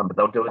next time, but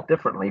they'll do it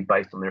differently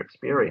based on their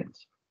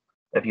experience.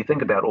 If you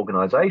think about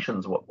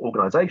organizations, what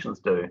organizations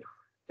do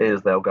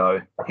is they'll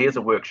go, here's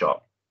a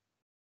workshop,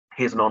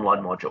 here's an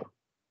online module.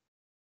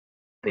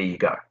 There you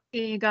go.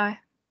 There you go.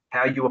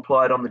 How you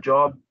apply it on the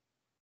job,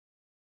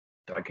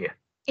 don't care.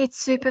 It's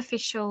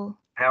superficial.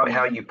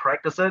 How you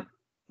practice it,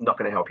 not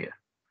going to help you.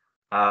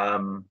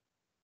 How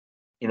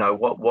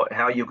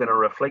you're going to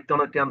reflect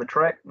on it down the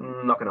track,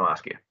 not going to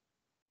ask you.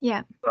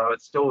 Yeah. So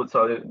it's still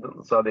so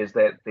there's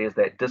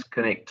that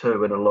disconnect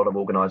too in a lot of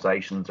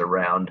organizations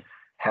around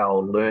how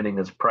learning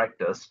is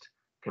practiced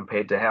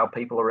compared to how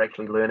people are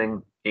actually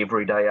learning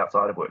every day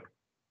outside of work.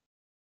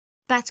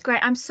 That's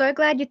great. I'm so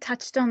glad you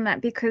touched on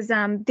that, because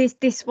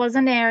this was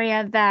an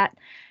area that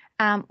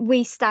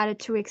we started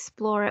to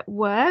explore at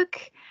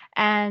work,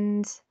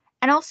 and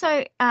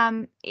also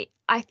I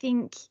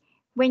think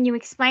when you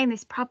explain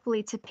this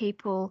properly to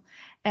people,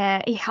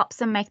 it helps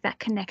them make that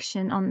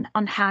connection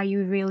on how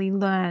you really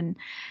learn.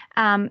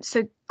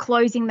 So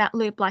closing that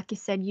loop, like you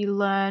said, you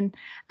learn,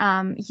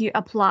 you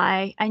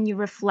apply, and you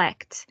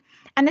reflect.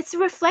 And it's a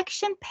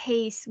reflection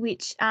piece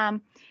which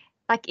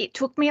like it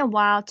took me a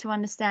while to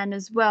understand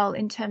as well,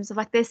 in terms of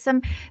like there's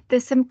some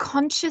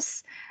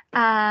conscious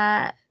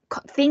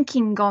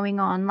thinking going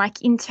on,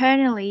 like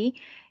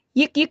internally.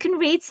 You can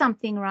read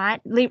something,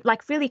 right,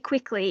 like really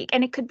quickly,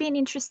 and it could be an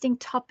interesting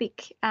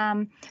topic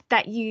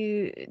that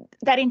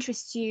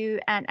interests you,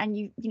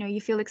 and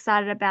you feel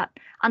excited about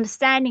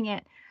understanding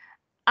it.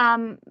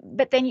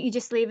 But then you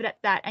just leave it at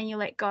that, and you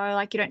let go.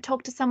 Like, you don't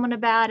talk to someone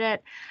about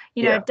it.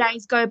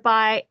 Days go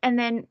by, and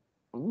then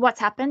what's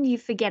happened? You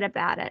forget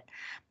about it.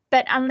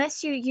 But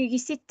unless you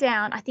sit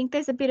down, I think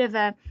there's a bit of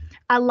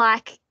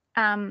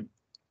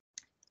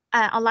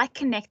I like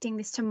connecting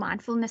this to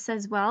mindfulness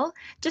as well.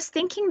 Just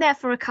thinking there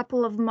for a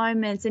couple of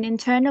moments and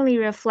internally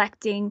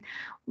reflecting,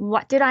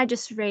 what did I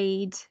just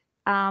read?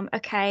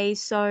 Okay,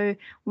 so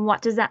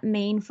what does that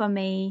mean for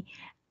me?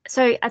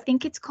 So I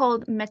think it's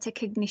called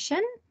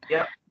metacognition.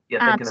 Yeah.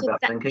 Yeah, thinking So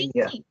about that thinking.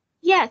 thinking,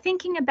 yeah,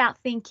 thinking about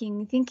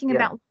thinking Yeah,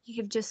 about what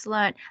you have just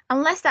learned.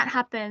 Unless that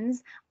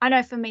happens, I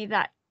know for me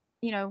that,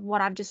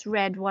 what I've just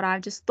read, what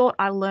I've just thought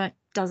I learnt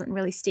doesn't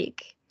really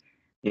stick.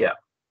 yeah,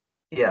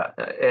 yeah,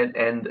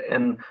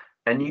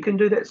 and you can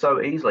do that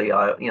so easily.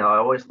 I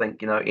always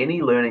think,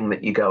 any learning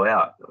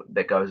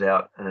that goes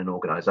out in an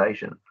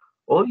organization,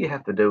 all you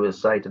have to do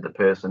is say to the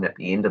person at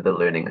the end of the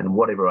learning and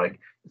whatever,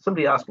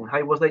 somebody asking,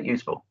 hey, was that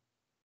useful?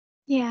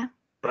 Yeah.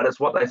 But it's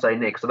what they say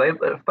next. So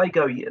if they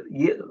go,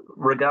 yeah,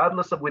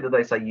 regardless of whether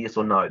they say yes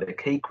or no, the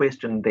key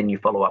question then you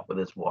follow up with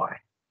is why.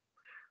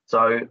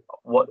 So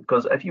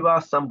because if you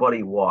ask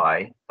somebody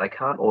why, they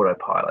can't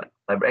autopilot.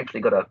 They've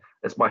actually got to.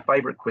 It's my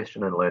favorite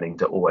question in learning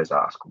to always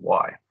ask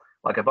why.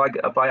 Like if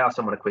I ask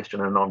someone a question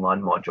in an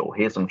online module,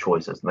 here's some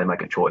choices, and they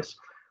make a choice.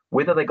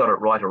 Whether they got it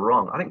right or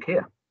wrong, I don't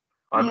care.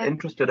 I'm Yeah.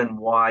 interested in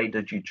why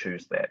did you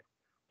choose that?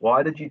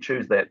 Why did you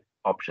choose that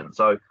option?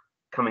 So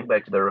coming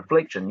back to the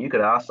reflection, you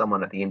could ask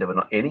someone at the end of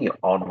any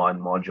online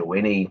module,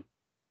 any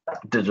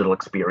digital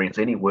experience,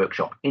 any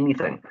workshop,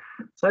 anything.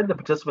 Say to the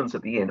participants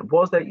at the end,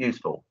 was that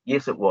useful?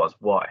 Yes, it was.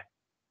 Why?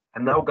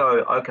 And they'll go,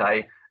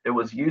 okay, it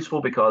was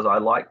useful because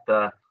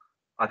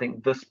I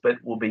think this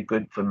bit will be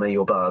good for me,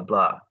 or blah,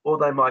 blah. Or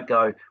they might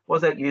go,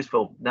 was that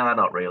useful? No,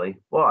 not really.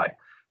 Why?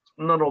 It's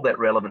not all that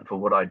relevant for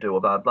what I do,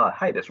 or blah, blah.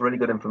 Hey, that's really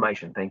good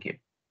information. Thank you.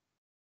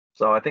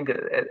 So I think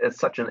it's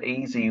such an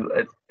easy,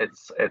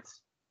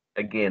 it's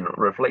again,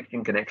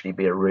 reflection can actually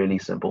be a really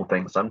simple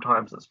thing.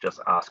 Sometimes it's just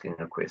asking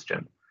a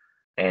question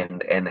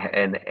and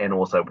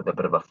also with a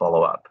bit of a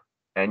follow-up.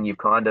 And you've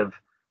kind of,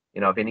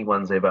 if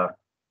anyone's ever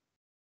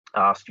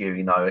asked you,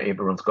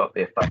 everyone's got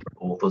their favorite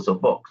authors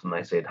of books, and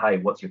they said, hey,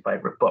 what's your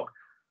favorite book?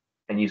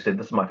 And you said,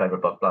 this is my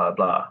favorite book, blah,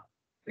 blah.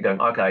 They're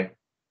going, okay.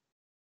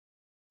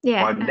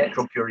 Yeah. My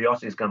natural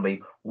curiosity is going to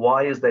be,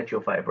 why is that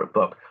your favorite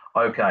book?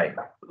 Okay,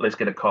 let's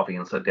get a coffee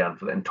and sit down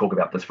and talk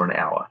about this for an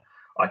hour.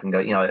 I can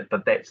go,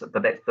 but that's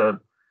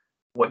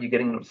what you're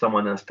getting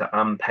someone is to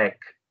unpack,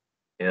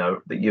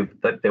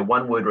 that their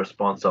one word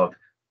response of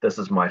this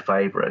is my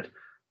favorite.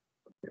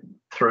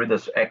 Through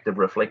this active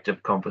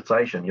reflective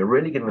conversation, you're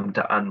really getting them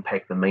to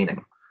unpack the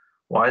meaning.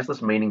 Why is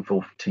this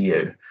meaningful to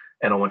you?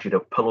 And I want you to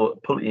pull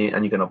it,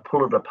 and you're going to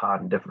pull it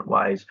apart in different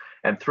ways.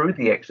 And through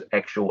the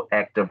actual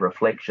act of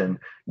reflection,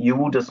 you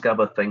will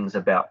discover things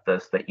about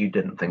this that you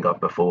didn't think of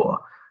before.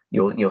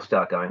 You'll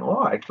start going,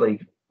 oh,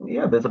 actually,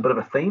 yeah, there's a bit of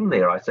a theme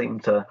there. I seem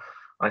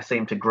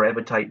to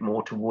gravitate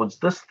more towards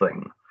this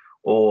thing.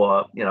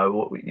 Or,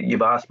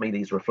 you've asked me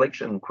these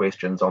reflection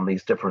questions on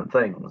these different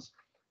things.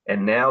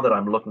 And now that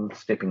I'm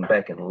stepping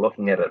back and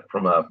looking at it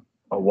from a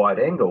wide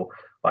angle,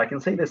 I can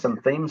see there's some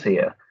themes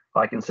here.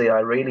 I can see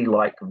I really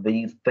like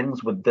these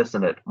things with this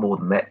in it more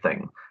than that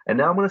thing. And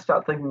now I'm going to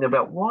start thinking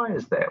about, why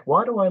is that?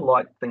 Why do I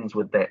like things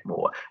with that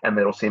more? And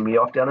that'll send me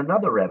off down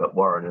another rabbit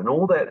warren and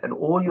all that. And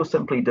all you're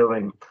simply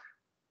doing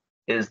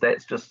is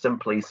that's just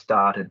simply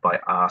started by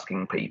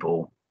asking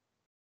people,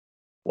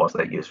 was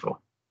that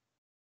useful?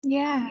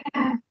 Yeah.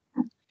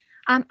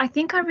 I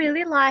think I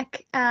really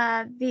like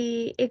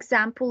the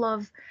example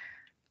of,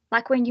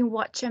 like, when you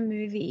watch a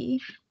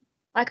movie.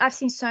 Like, I've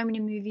seen so many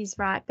movies,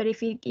 right? But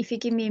if you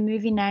give me a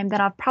movie name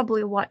that I've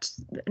probably watched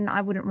and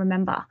I wouldn't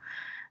remember,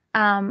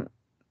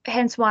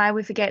 hence why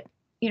we forget,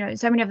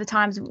 so many of the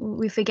times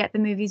we forget the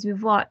movies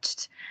we've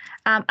watched,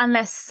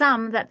 unless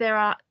some that there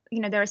are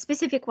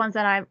specific ones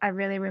that I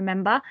really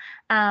remember.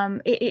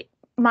 It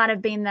might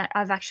have been that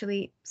I've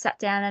actually sat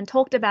down and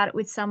talked about it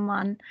with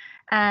someone,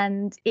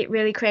 and it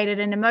really created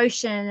an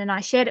emotion, and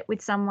I shared it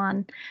with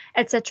someone,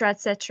 etc.,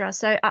 etc.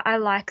 So I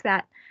like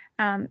that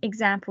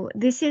example.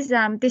 This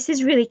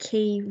is really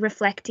key,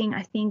 reflecting,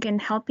 I think,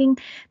 and helping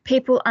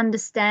people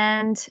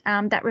understand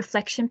that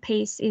reflection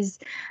piece is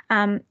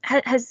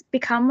has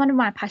become one of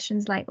my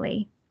passions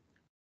lately.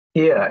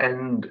 Yeah,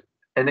 and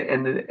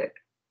it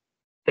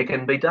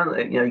can be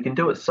done. You can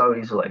do it so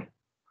easily.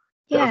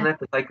 It doesn't Yeah. have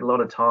to take a lot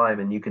of time,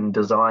 and you can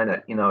design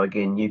it.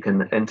 Again, you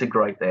can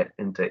integrate that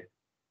into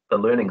the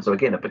learning. So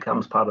again, it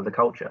becomes part of the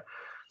culture.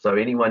 So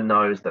anyone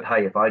knows that,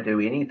 hey, if I do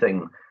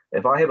anything,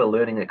 if I have a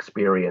learning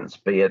experience,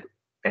 be it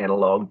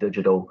analog,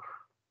 digital,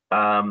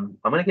 I'm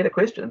going to get a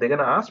question. They're going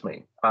to ask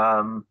me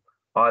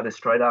either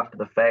straight after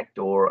the fact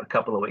or a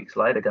couple of weeks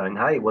later, going,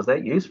 hey, was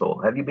that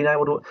useful? Have you been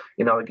able to,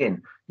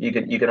 again, you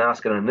can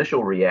ask an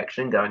initial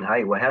reaction going,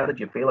 hey, well, how did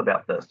you feel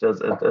about this?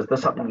 Is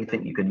this something you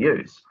think you could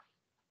use?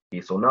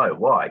 Yes or no?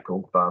 Why?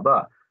 Cool, blah,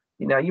 blah.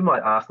 You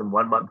might ask them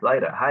 1 month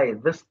later, hey,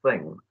 this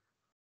thing,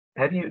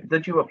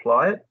 did you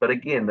apply it? But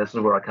again, this is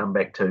where I come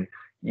back to,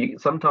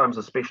 sometimes,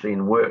 especially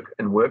in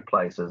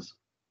workplaces,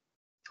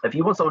 if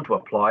you want someone to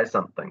apply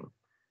something,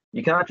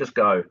 you can't just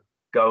go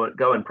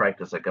and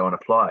practice it, go and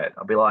apply it.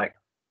 I'll be like,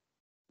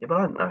 yeah, but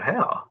I don't know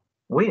how,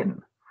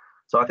 when.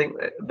 So I think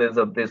there's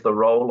the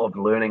role of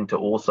learning to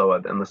also,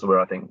 and this is where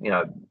I think,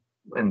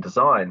 in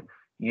design,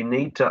 you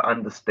need to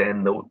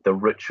understand the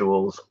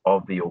rituals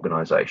of the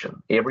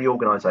organization. Every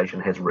organization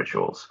has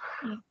rituals.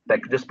 Yeah.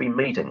 That could just be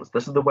meetings.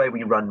 This is the way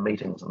we run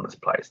meetings in this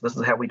place. This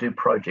is how we do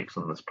projects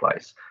in this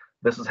place.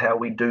 This is how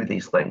we do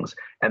these things.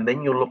 And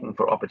then you're looking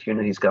for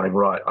opportunities going,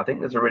 right, I think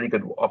there's a really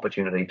good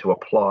opportunity to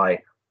apply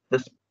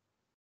this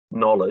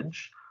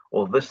knowledge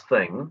or this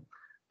thing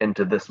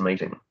into this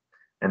meeting.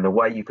 And the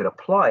way you could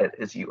apply it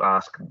is you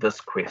ask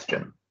this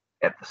question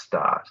at the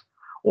start,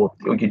 or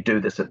you do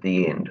this at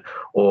the end,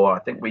 or I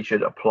think we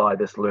should apply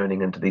this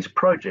learning into these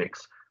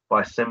projects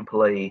by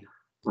simply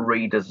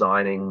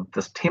redesigning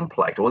this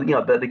template. Or,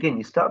 but again,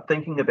 you start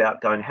thinking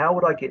about going, how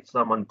would I get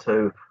someone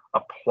to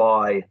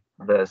apply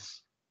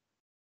this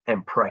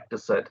and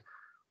practice it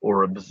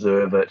or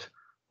observe it?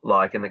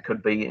 And it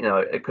could be,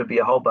 it could be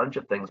a whole bunch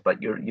of things,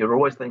 but you're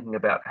always thinking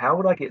about, how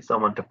would I get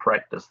someone to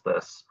practice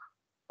this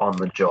on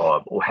the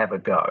job or have a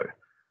go?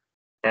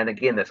 And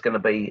again, that's going to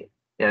be,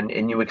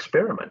 and you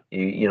experiment.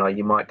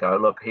 You might go,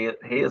 look, here,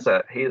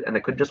 and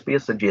it could just be a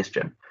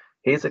suggestion.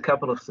 Here's a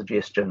couple of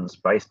suggestions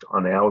based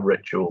on our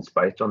rituals,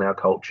 based on our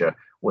culture,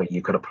 where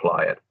you could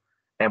apply it.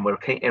 And we're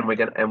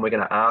going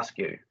to ask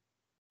you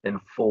in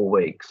 4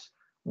 weeks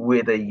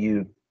whether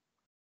you've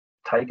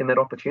taken that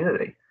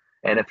opportunity.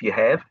 And if you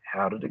have,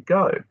 how did it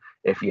go?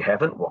 If you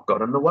haven't, what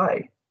got in the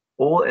way?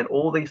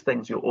 All these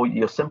things,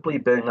 you're simply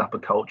building up a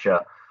culture.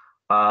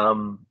 I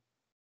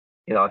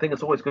think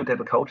it's always good to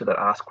have a culture that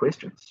asks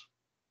questions.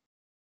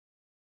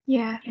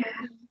 Yeah,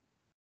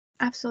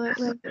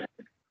 absolutely.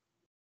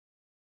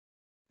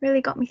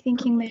 Really got me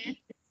thinking there.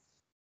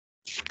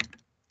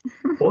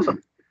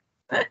 Awesome.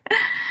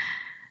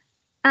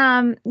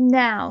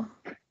 Now,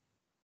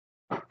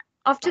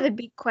 off to the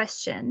big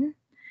question.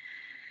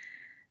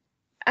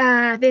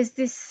 There's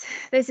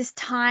this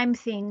time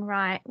thing,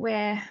 right,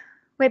 where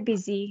we're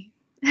busy.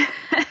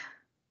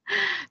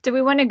 Do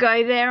we want to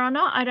go there or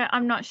not?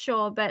 I'm not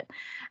sure, but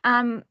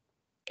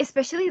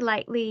especially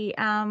lately,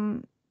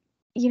 I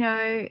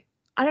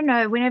don't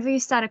know, whenever you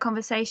start a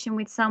conversation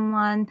with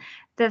someone,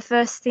 the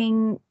first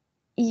thing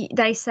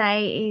they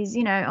say is,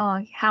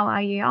 oh, how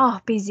are you? Oh,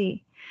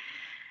 busy.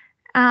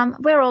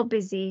 We're all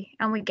busy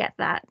and we get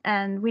that,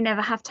 and we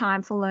never have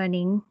time for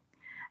learning.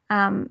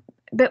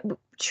 But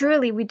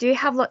truly, we do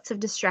have lots of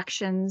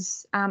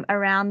distractions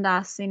around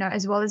us,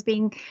 as well as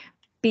being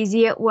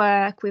busy at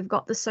work. We've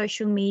got the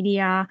social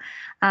media,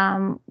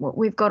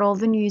 we've got all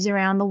the news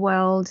around the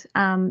world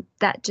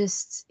that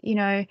just,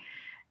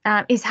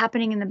 is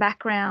happening in the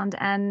background,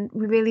 and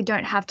we really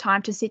don't have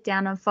time to sit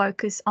down and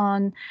focus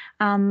on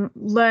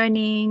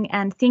learning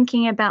and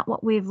thinking about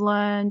what we've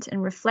learned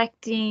and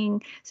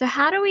reflecting. So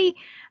how do we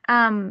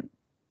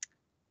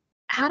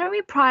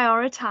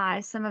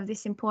prioritize some of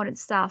this important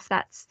stuff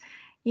that's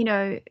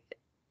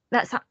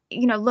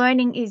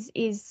learning is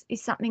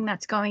something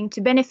that's going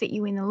to benefit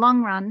you in the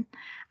long run,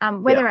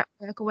 whether at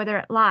work or whether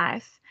at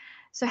life.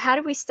 So how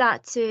do we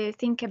start to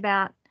think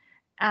about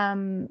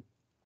how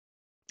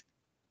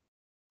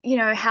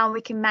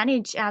we can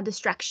manage our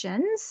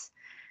distractions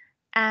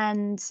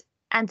and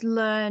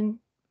learn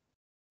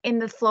in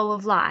the flow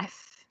of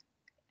life?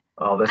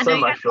 Oh, there's so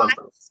much to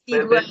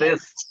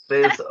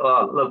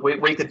look,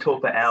 we could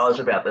talk for hours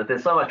about this.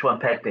 There's so much to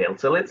unpack there.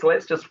 So let's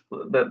just,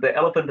 the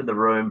elephant in the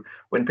room,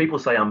 when people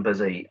say I'm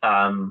busy,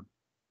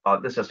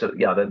 that's just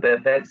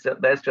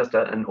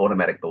an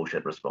automatic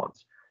bullshit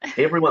response.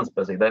 Everyone's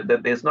busy.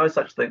 There's no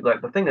such thing.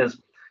 Like, the thing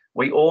is,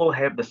 we all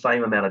have the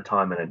same amount of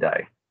time in a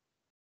day.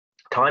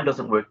 Time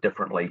doesn't work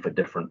differently for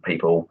different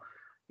people.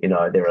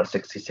 There are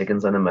 60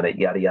 seconds in a minute,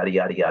 yada, yada,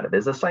 yada, yada.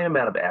 There's the same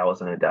amount of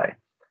hours in a day.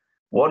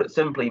 What it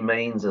simply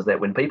means is that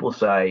when people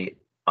say,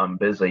 I'm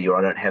busy or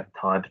I don't have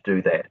time to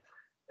do that,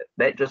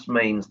 that just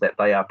means that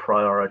they are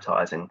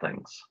prioritizing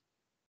things.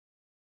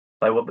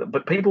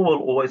 But people will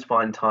always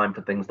find time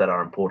for things that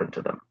are important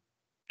to them.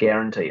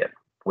 Guarantee it.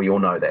 We all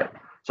know that.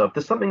 So if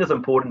there's something that's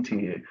important to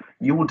you,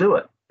 you will do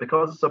it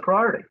because it's a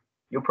priority.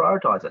 You'll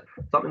prioritize it.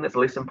 Something that's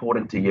less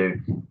important to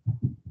you,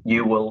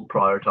 you will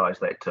prioritize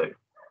that too.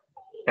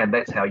 And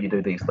that's how you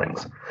do these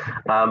things.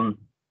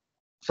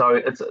 So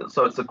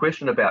it's a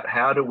question about,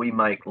 how do we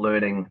make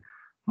learning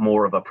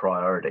more of a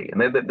priority?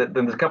 And then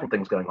there's a couple of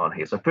things going on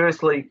here. So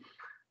firstly,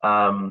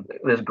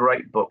 there's a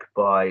great book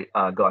by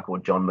a guy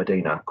called John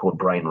Medina called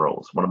Brain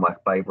Rules, one of my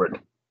favorite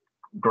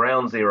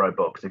ground zero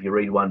books. If you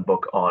read one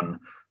book on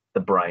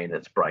the brain,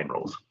 it's Brain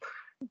Rules.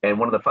 And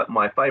one of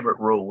my favorite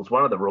rules,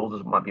 one of the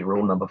rules, might be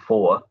rule number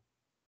 4,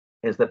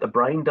 is that the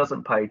brain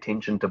doesn't pay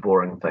attention to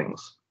boring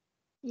things.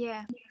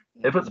 Yeah.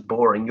 If it's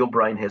boring, your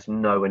brain has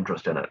no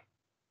interest in it.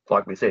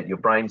 Like we said, your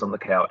brain's on the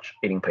couch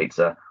eating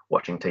pizza,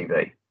 watching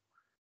TV.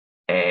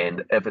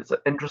 And if it's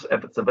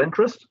of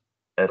interest,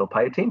 it'll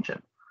pay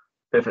attention.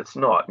 If it's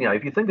not,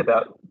 if you think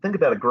about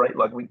a great,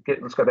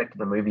 let's go back to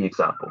the movie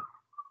example.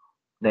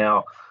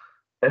 Now,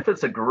 if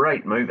it's a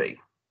great movie,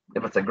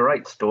 if it's a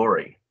great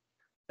story,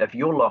 if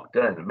you're locked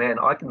in, man,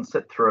 I can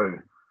sit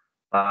through,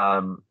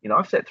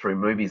 I've sat through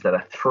movies that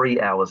are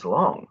 3 hours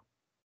long.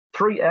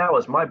 3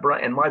 hours, my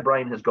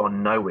brain has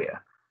gone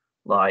nowhere.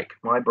 Like,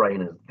 my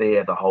brain is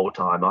there the whole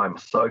time. I'm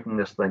soaking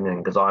this thing in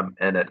because I'm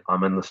in it.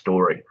 I'm in the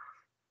story.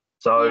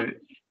 So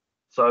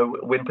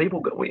when people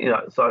go,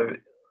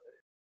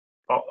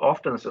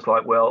 often it's just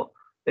like, well,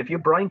 if your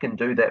brain can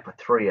do that for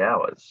 3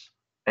 hours,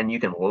 and you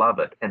can love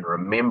it and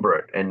remember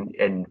it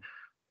and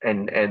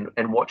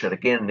watch it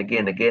again and again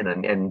and again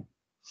and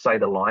say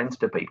the lines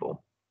to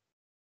people,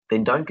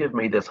 then don't give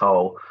me this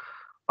whole,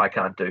 I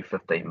can't do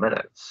 15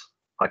 minutes,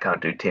 I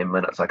can't do 10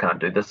 minutes, I can't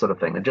do this sort of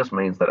thing. It just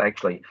means that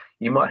actually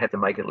you might have to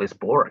make it less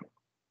boring.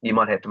 You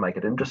might have to make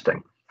it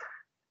interesting.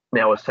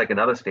 Now let's take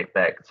another step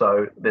back.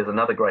 So there's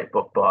another great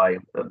book by,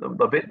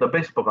 the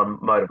best book on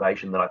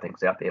motivation that I think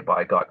is out there,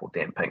 by a guy called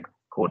Dan Pink,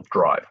 called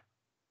Drive.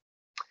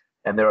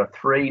 And there are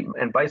three,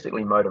 and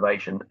basically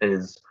motivation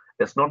is,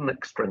 it's not an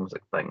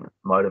extrinsic thing.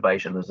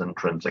 Motivation is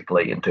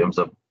intrinsically, in terms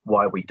of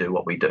why we do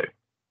what we do.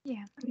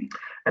 Yeah.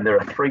 And there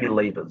are three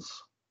levers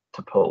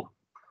to pull.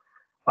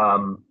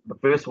 The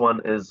first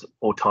one is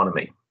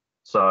autonomy.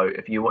 So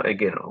if you,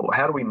 again,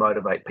 how do we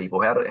motivate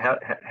people?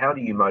 How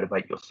do you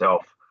motivate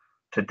yourself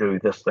to do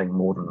this thing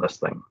more than this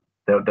thing?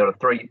 There are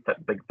three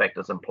big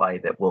factors in play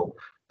that will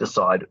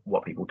decide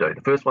what people do.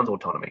 The first one's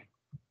autonomy,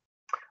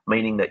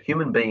 meaning that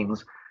human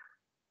beings,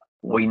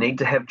 we need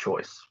to have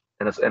choice.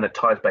 And it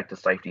ties back to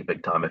safety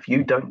big time. If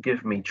you don't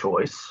give me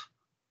choice,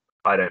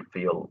 I don't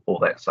feel all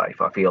that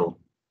safe. I feel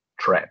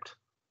trapped.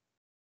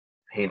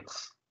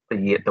 Hence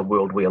the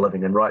world we are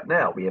living in right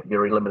now. We have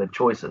very limited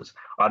choices.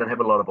 I don't have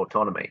a lot of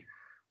autonomy.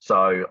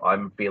 So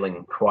I'm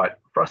feeling quite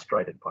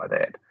frustrated by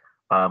that.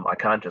 I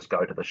can't just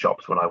go to the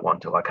shops when I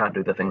want to. I can't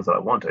do the things that I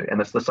want to.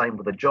 And it's the same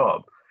with a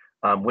job.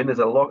 When there's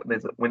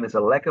a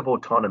lack of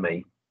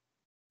autonomy,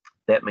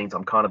 that means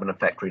I'm kind of in a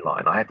factory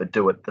line. I have to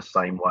do it the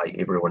same way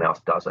everyone else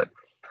does it.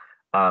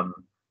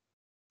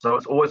 So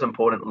it's always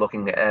important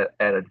looking at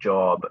a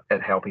job,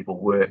 at how people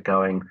work,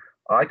 going,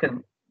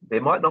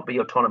 there might not be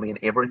autonomy in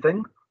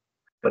everything,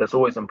 but it's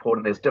always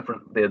important.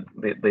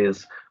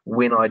 There's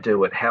when I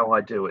do it, how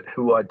I do it,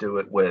 who I do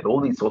it with, all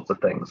these sorts of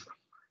things.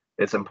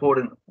 It's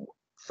important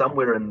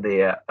somewhere in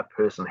there, a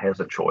person has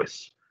a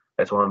choice.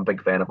 That's why I'm a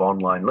big fan of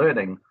online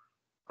learning.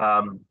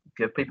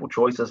 Give people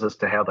choices as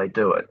to how they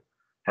do it,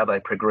 how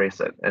they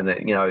progress it,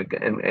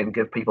 and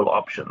give people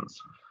options.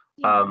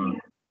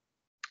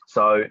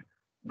 So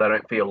they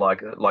don't feel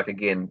like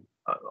again,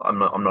 I'm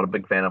not a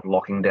big fan of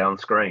locking down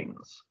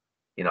screens.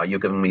 You're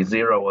giving me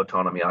zero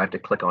autonomy. I have to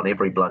click on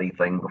every bloody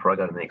thing before I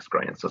go to the next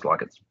screen. It's just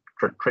like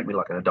treat me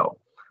like an adult.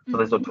 So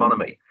there's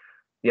autonomy.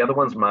 The other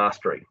one's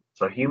mastery.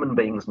 So human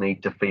beings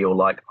need to feel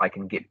like I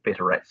can get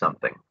better at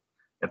something.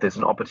 If there's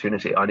an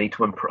opportunity, I need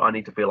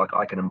to feel like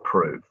I can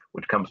improve,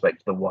 which comes back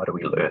to the why do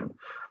we learn.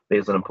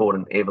 There's an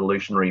important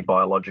evolutionary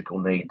biological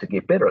need to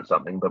get better at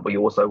something, but we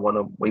also want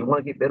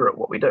to get better at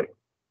what we do.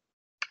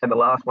 And the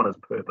last one is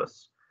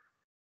purpose.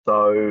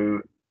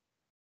 So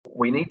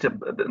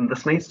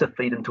this needs to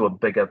feed into a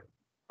bigger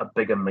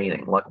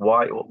meaning. Like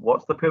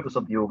what's the purpose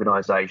of the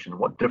organization?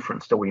 What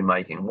difference are we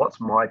making?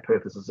 What's my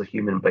purpose as a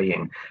human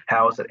being?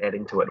 How is it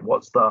adding to it?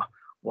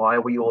 Why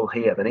are we all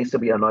here? There needs to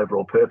be an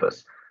overall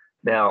purpose.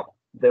 Now,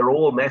 they're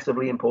all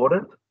massively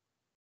important.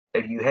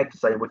 If you had to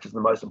say which is the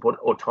most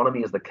important,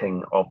 autonomy is the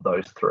king of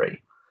those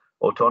three.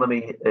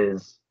 Autonomy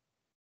is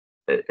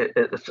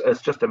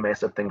it's just a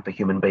massive thing for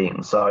human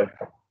beings. So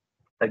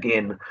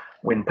again,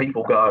 when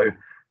people go,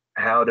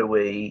 how do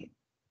we,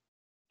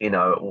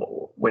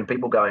 when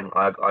people going,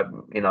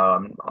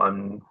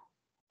 I'm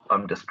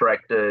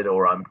distracted,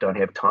 or I don't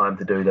have time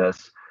to do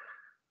this,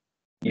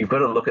 you've got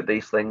to look at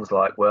these things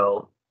like,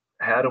 well,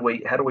 how do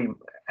we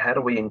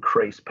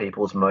increase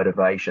people's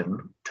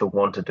motivation to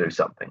want to do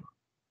something?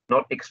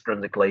 Not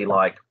extrinsically,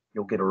 like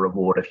you'll get a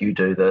reward if you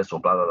do this, or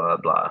blah blah blah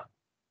blah.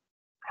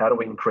 How do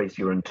we increase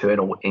your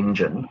internal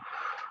engine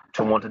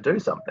to want to do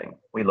something?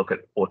 We look at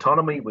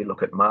autonomy, we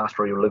look at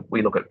mastery,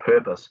 we look at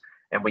purpose,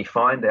 and we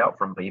find out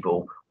from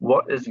people,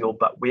 what is your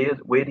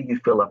where do you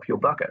fill up your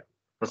bucket?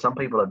 For some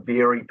people are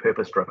very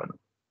purpose driven.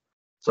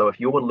 So if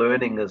your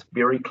learning is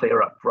very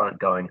clear up front,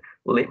 going,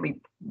 let me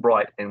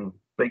write in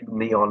big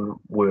neon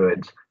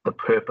words the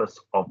purpose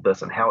of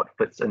this and how it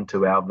fits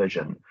into our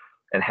vision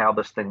and how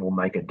this thing will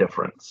make a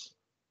difference.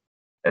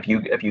 If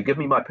you give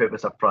me my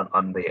purpose up front,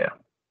 I'm there.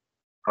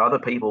 Other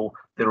people,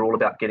 they're all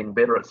about getting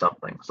better at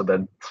something. So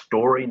the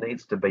story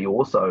needs to be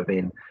also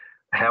then,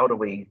 how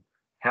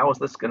is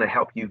this going to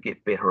help you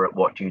get better at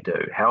what you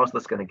do? How is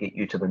this going to get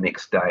you to the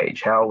next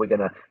stage? How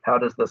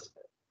does this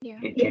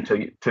get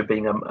you to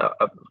being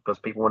because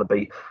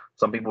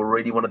some people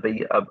really want to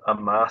be a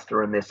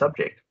master in their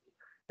subject.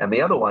 And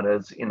the other one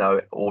is,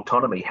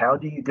 autonomy. How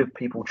do you give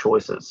people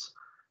choices?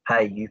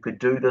 Hey, you could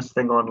do this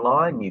thing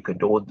online. You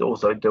could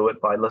also do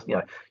it by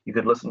listening. You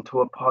could listen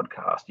to a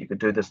podcast. You could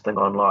do this thing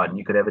online.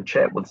 You could have a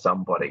chat with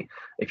somebody.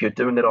 If you're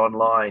doing it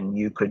online,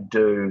 you could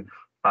do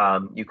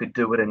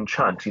it in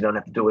chunks. You don't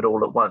have to do it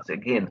all at once.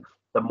 Again,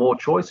 the more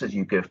choices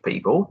you give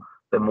people,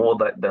 the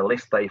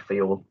less they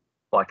feel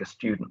like a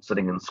student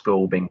sitting in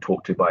school being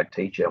talked to by a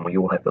teacher, and we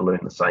all have to learn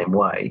the same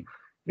way.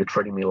 You're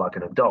treating me like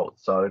an adult.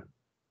 So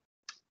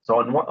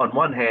on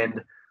one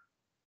hand,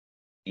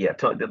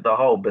 the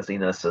whole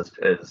busyness is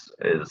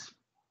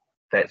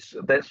that's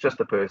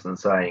just a person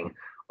saying,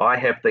 I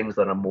have things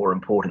that are more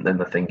important than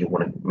the thing you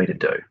wanted me to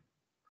do.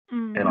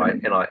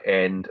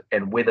 And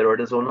whether it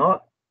is or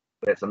not,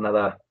 that's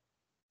another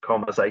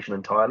conversation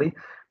entirely,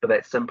 but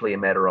that's simply a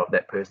matter of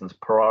that person's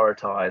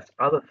prioritized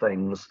other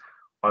things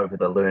over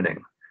the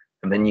learning.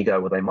 And then you go,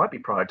 well, they might be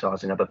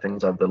prioritizing other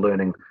things over the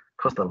learning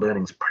because the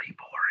learning's pretty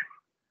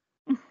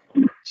boring.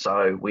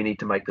 So we need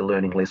to make the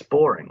learning less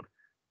boring.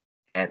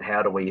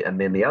 And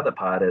then the other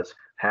part is,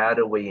 how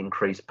do we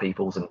increase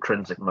people's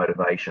intrinsic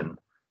motivation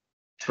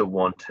to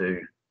want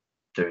to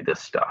do this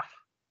stuff?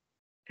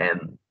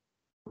 And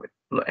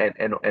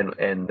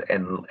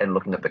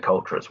looking at the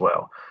culture as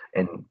well,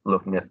 and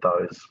looking at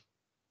those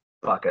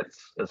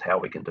buckets is how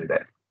we can do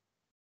that.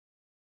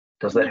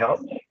 Does that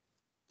help?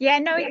 Yeah,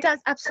 no, it does,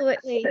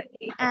 absolutely.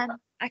 And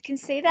I can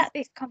see that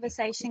this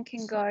conversation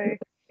can go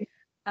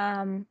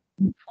all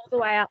the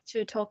way up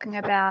to talking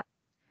about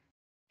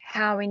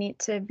how we need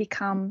to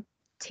become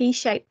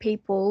T-shaped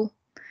people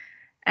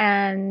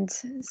and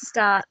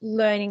start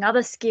learning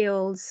other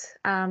skills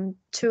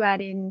to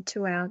add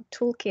into our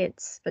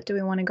toolkits. But do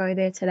we want to go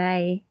there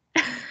today?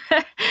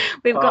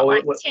 We've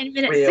got 10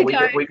 minutes to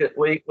go.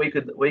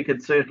 We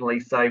could certainly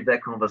save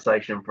that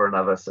conversation for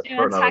another session.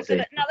 Another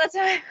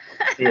time.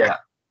 Yeah.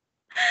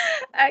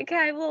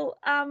 Okay, well,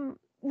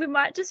 we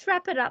might just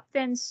wrap it up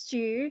then,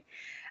 Stu.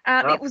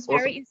 It was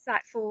very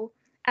insightful.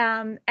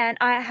 And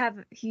I have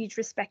huge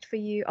respect for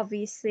you,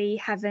 obviously,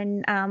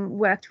 having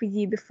worked with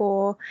you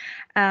before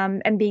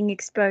and being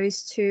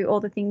exposed to all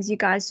the things you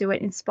guys do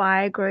at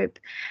Inspire Group.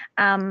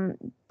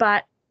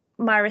 But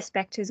my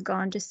respect has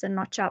gone just a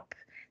notch up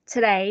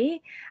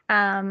today.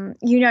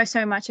 You know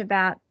so much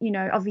about,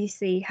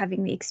 obviously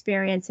having the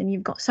experience, and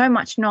you've got so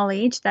much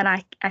knowledge that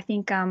I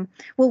think,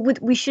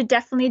 we should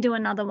definitely do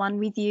another one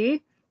with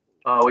you.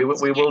 Oh, we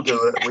will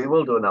do it. We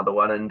will do another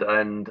one, and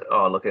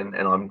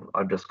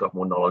I've just got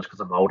more knowledge because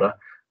I'm older.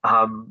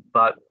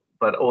 But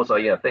also,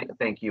 yeah,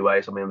 thank you,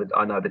 Ace. I mean,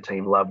 I know the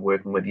team love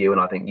working with you, and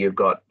I think you've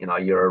got,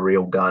 you're a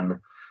real gun.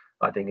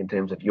 I think in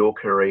terms of your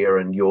career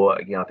and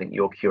I think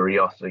your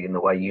curiosity and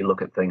the way you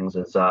look at things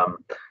is,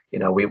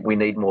 we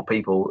need more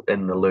people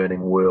in the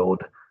learning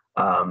world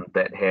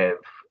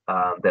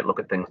that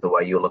look at things the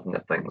way you're looking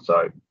at things.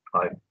 So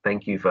I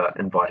thank you for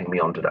inviting me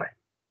on today.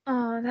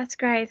 Oh, that's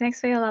great.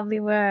 Thanks for your lovely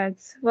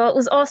words. Well, it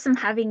was awesome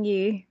having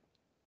you.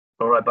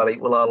 All right, buddy.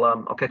 Well,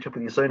 I'll catch up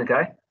with you soon,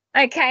 okay?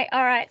 Okay.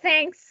 All right.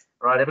 Thanks.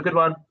 All right. Have a good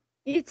one.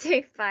 You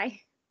too.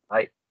 Bye.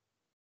 Bye.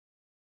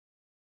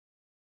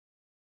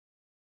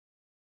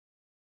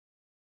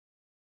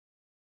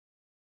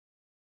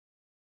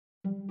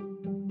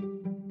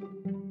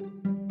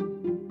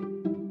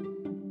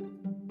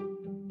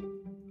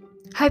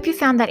 Hope you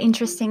found that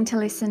interesting to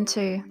listen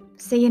to.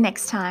 See you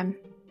next time.